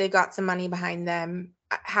listeners, they've got some money behind them.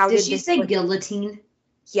 How did she say guillotine?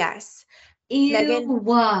 Yes. Ew.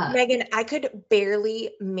 Megan, I could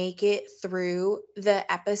barely make it through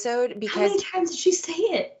the episode because. How many times did she say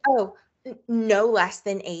it? Oh, no less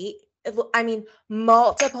than 8. I mean,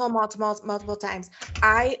 multiple times.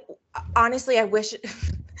 I wish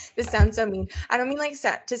this sounds so mean. I don't mean like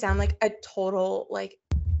to sound like a total like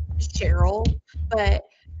Cheryl, but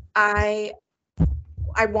I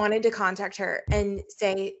wanted to contact her and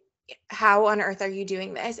say, how on earth are you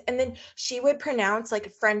doing this? And then she would pronounce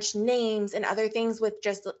like French names and other things with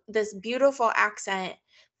just this beautiful accent.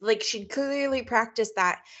 Like she'd clearly practiced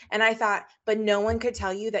that. And I thought, but no one could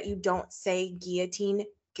tell you that you don't say guillotine.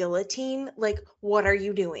 Like, what are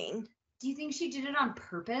you doing? Do you think she did it on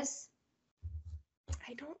purpose?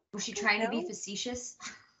 Was she trying to be facetious?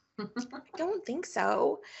 I don't think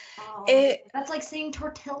so. Oh, that's like saying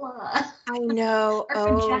tortilla. I know.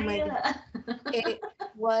 Oh my God. It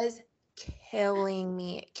was killing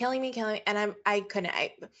me. And I couldn't.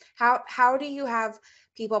 How do you have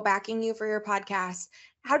people backing you for your podcast?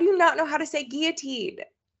 How do you not know how to say guillotine?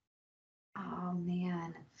 Oh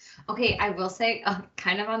man. Okay, I will say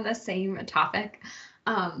kind of on the same topic.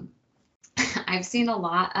 I've seen a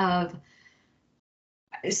lot of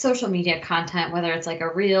social media content, whether it's like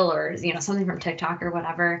a reel or something from TikTok or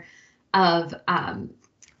whatever, of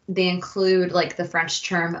they include like the French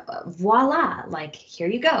term voila, like here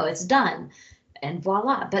you go, it's done, and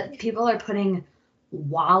voila. But people are putting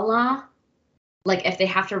voila, like if they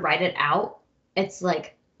have to write it out, it's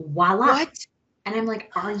like voila. What? And I'm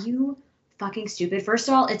like, are you fucking stupid? First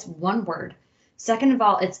of all, it's one word. Second of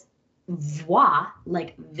all, it's voix,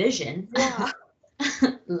 like vision. Yeah.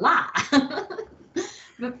 La.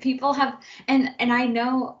 But people have, and I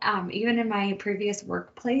know even in my previous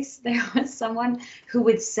workplace, there was someone who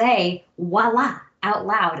would say voila out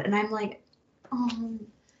loud. And I'm like, oh,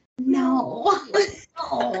 no.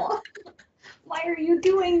 No. Why are you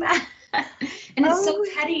doing that? And it's so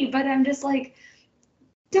petty, but I'm just like,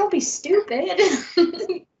 don't be stupid.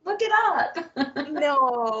 Look it up.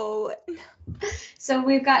 No. So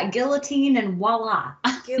we've got guillotine and voila.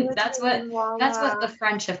 Guillotine That's and what the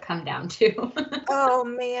French have come down to. Oh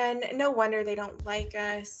man, no wonder they don't like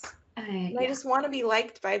us. I yeah. just want to be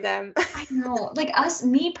liked by them. I know, like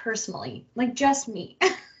me personally, like just me.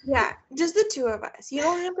 Yeah, just the two of us. You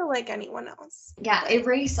don't have to like anyone else. Yeah,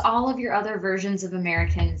 erase all of your other versions of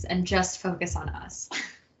Americans and just focus on us.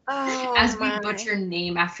 Oh, as we butcher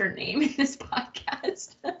name after name in this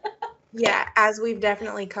podcast. Yeah, as we've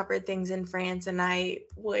definitely covered things in France, and I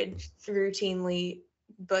would routinely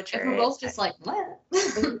butcher we're both just like, what?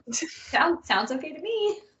 sounds okay to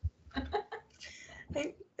me.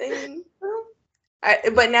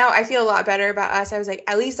 But now I feel a lot better about us. I was like,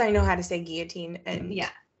 at least I know how to say guillotine, and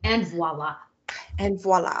and voila. And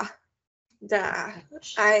voila. Duh.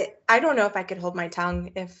 I don't know if I could hold my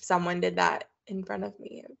tongue if someone did that in front of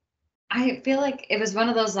me. I feel like it was one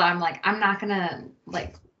of those that I'm like, I'm not gonna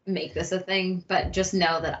like make this a thing, but just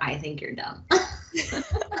know that I think you're dumb.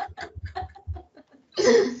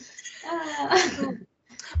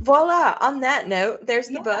 Voila. On that note, there's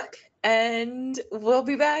the book. And we'll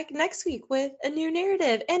be back next week with a new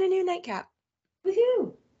narrative and a new nightcap.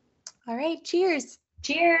 Woohoo! All right. Cheers.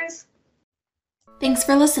 Cheers. Thanks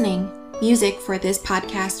for listening. Music for this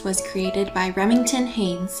podcast was created by Remington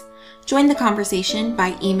Haynes. Join the conversation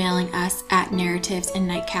by emailing us at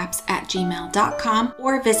narrativesandnightcaps@gmail.com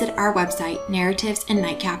or visit our website,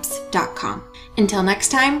 narrativesandnightcaps.com. Until next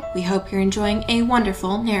time, we hope you're enjoying a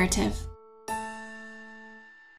wonderful narrative.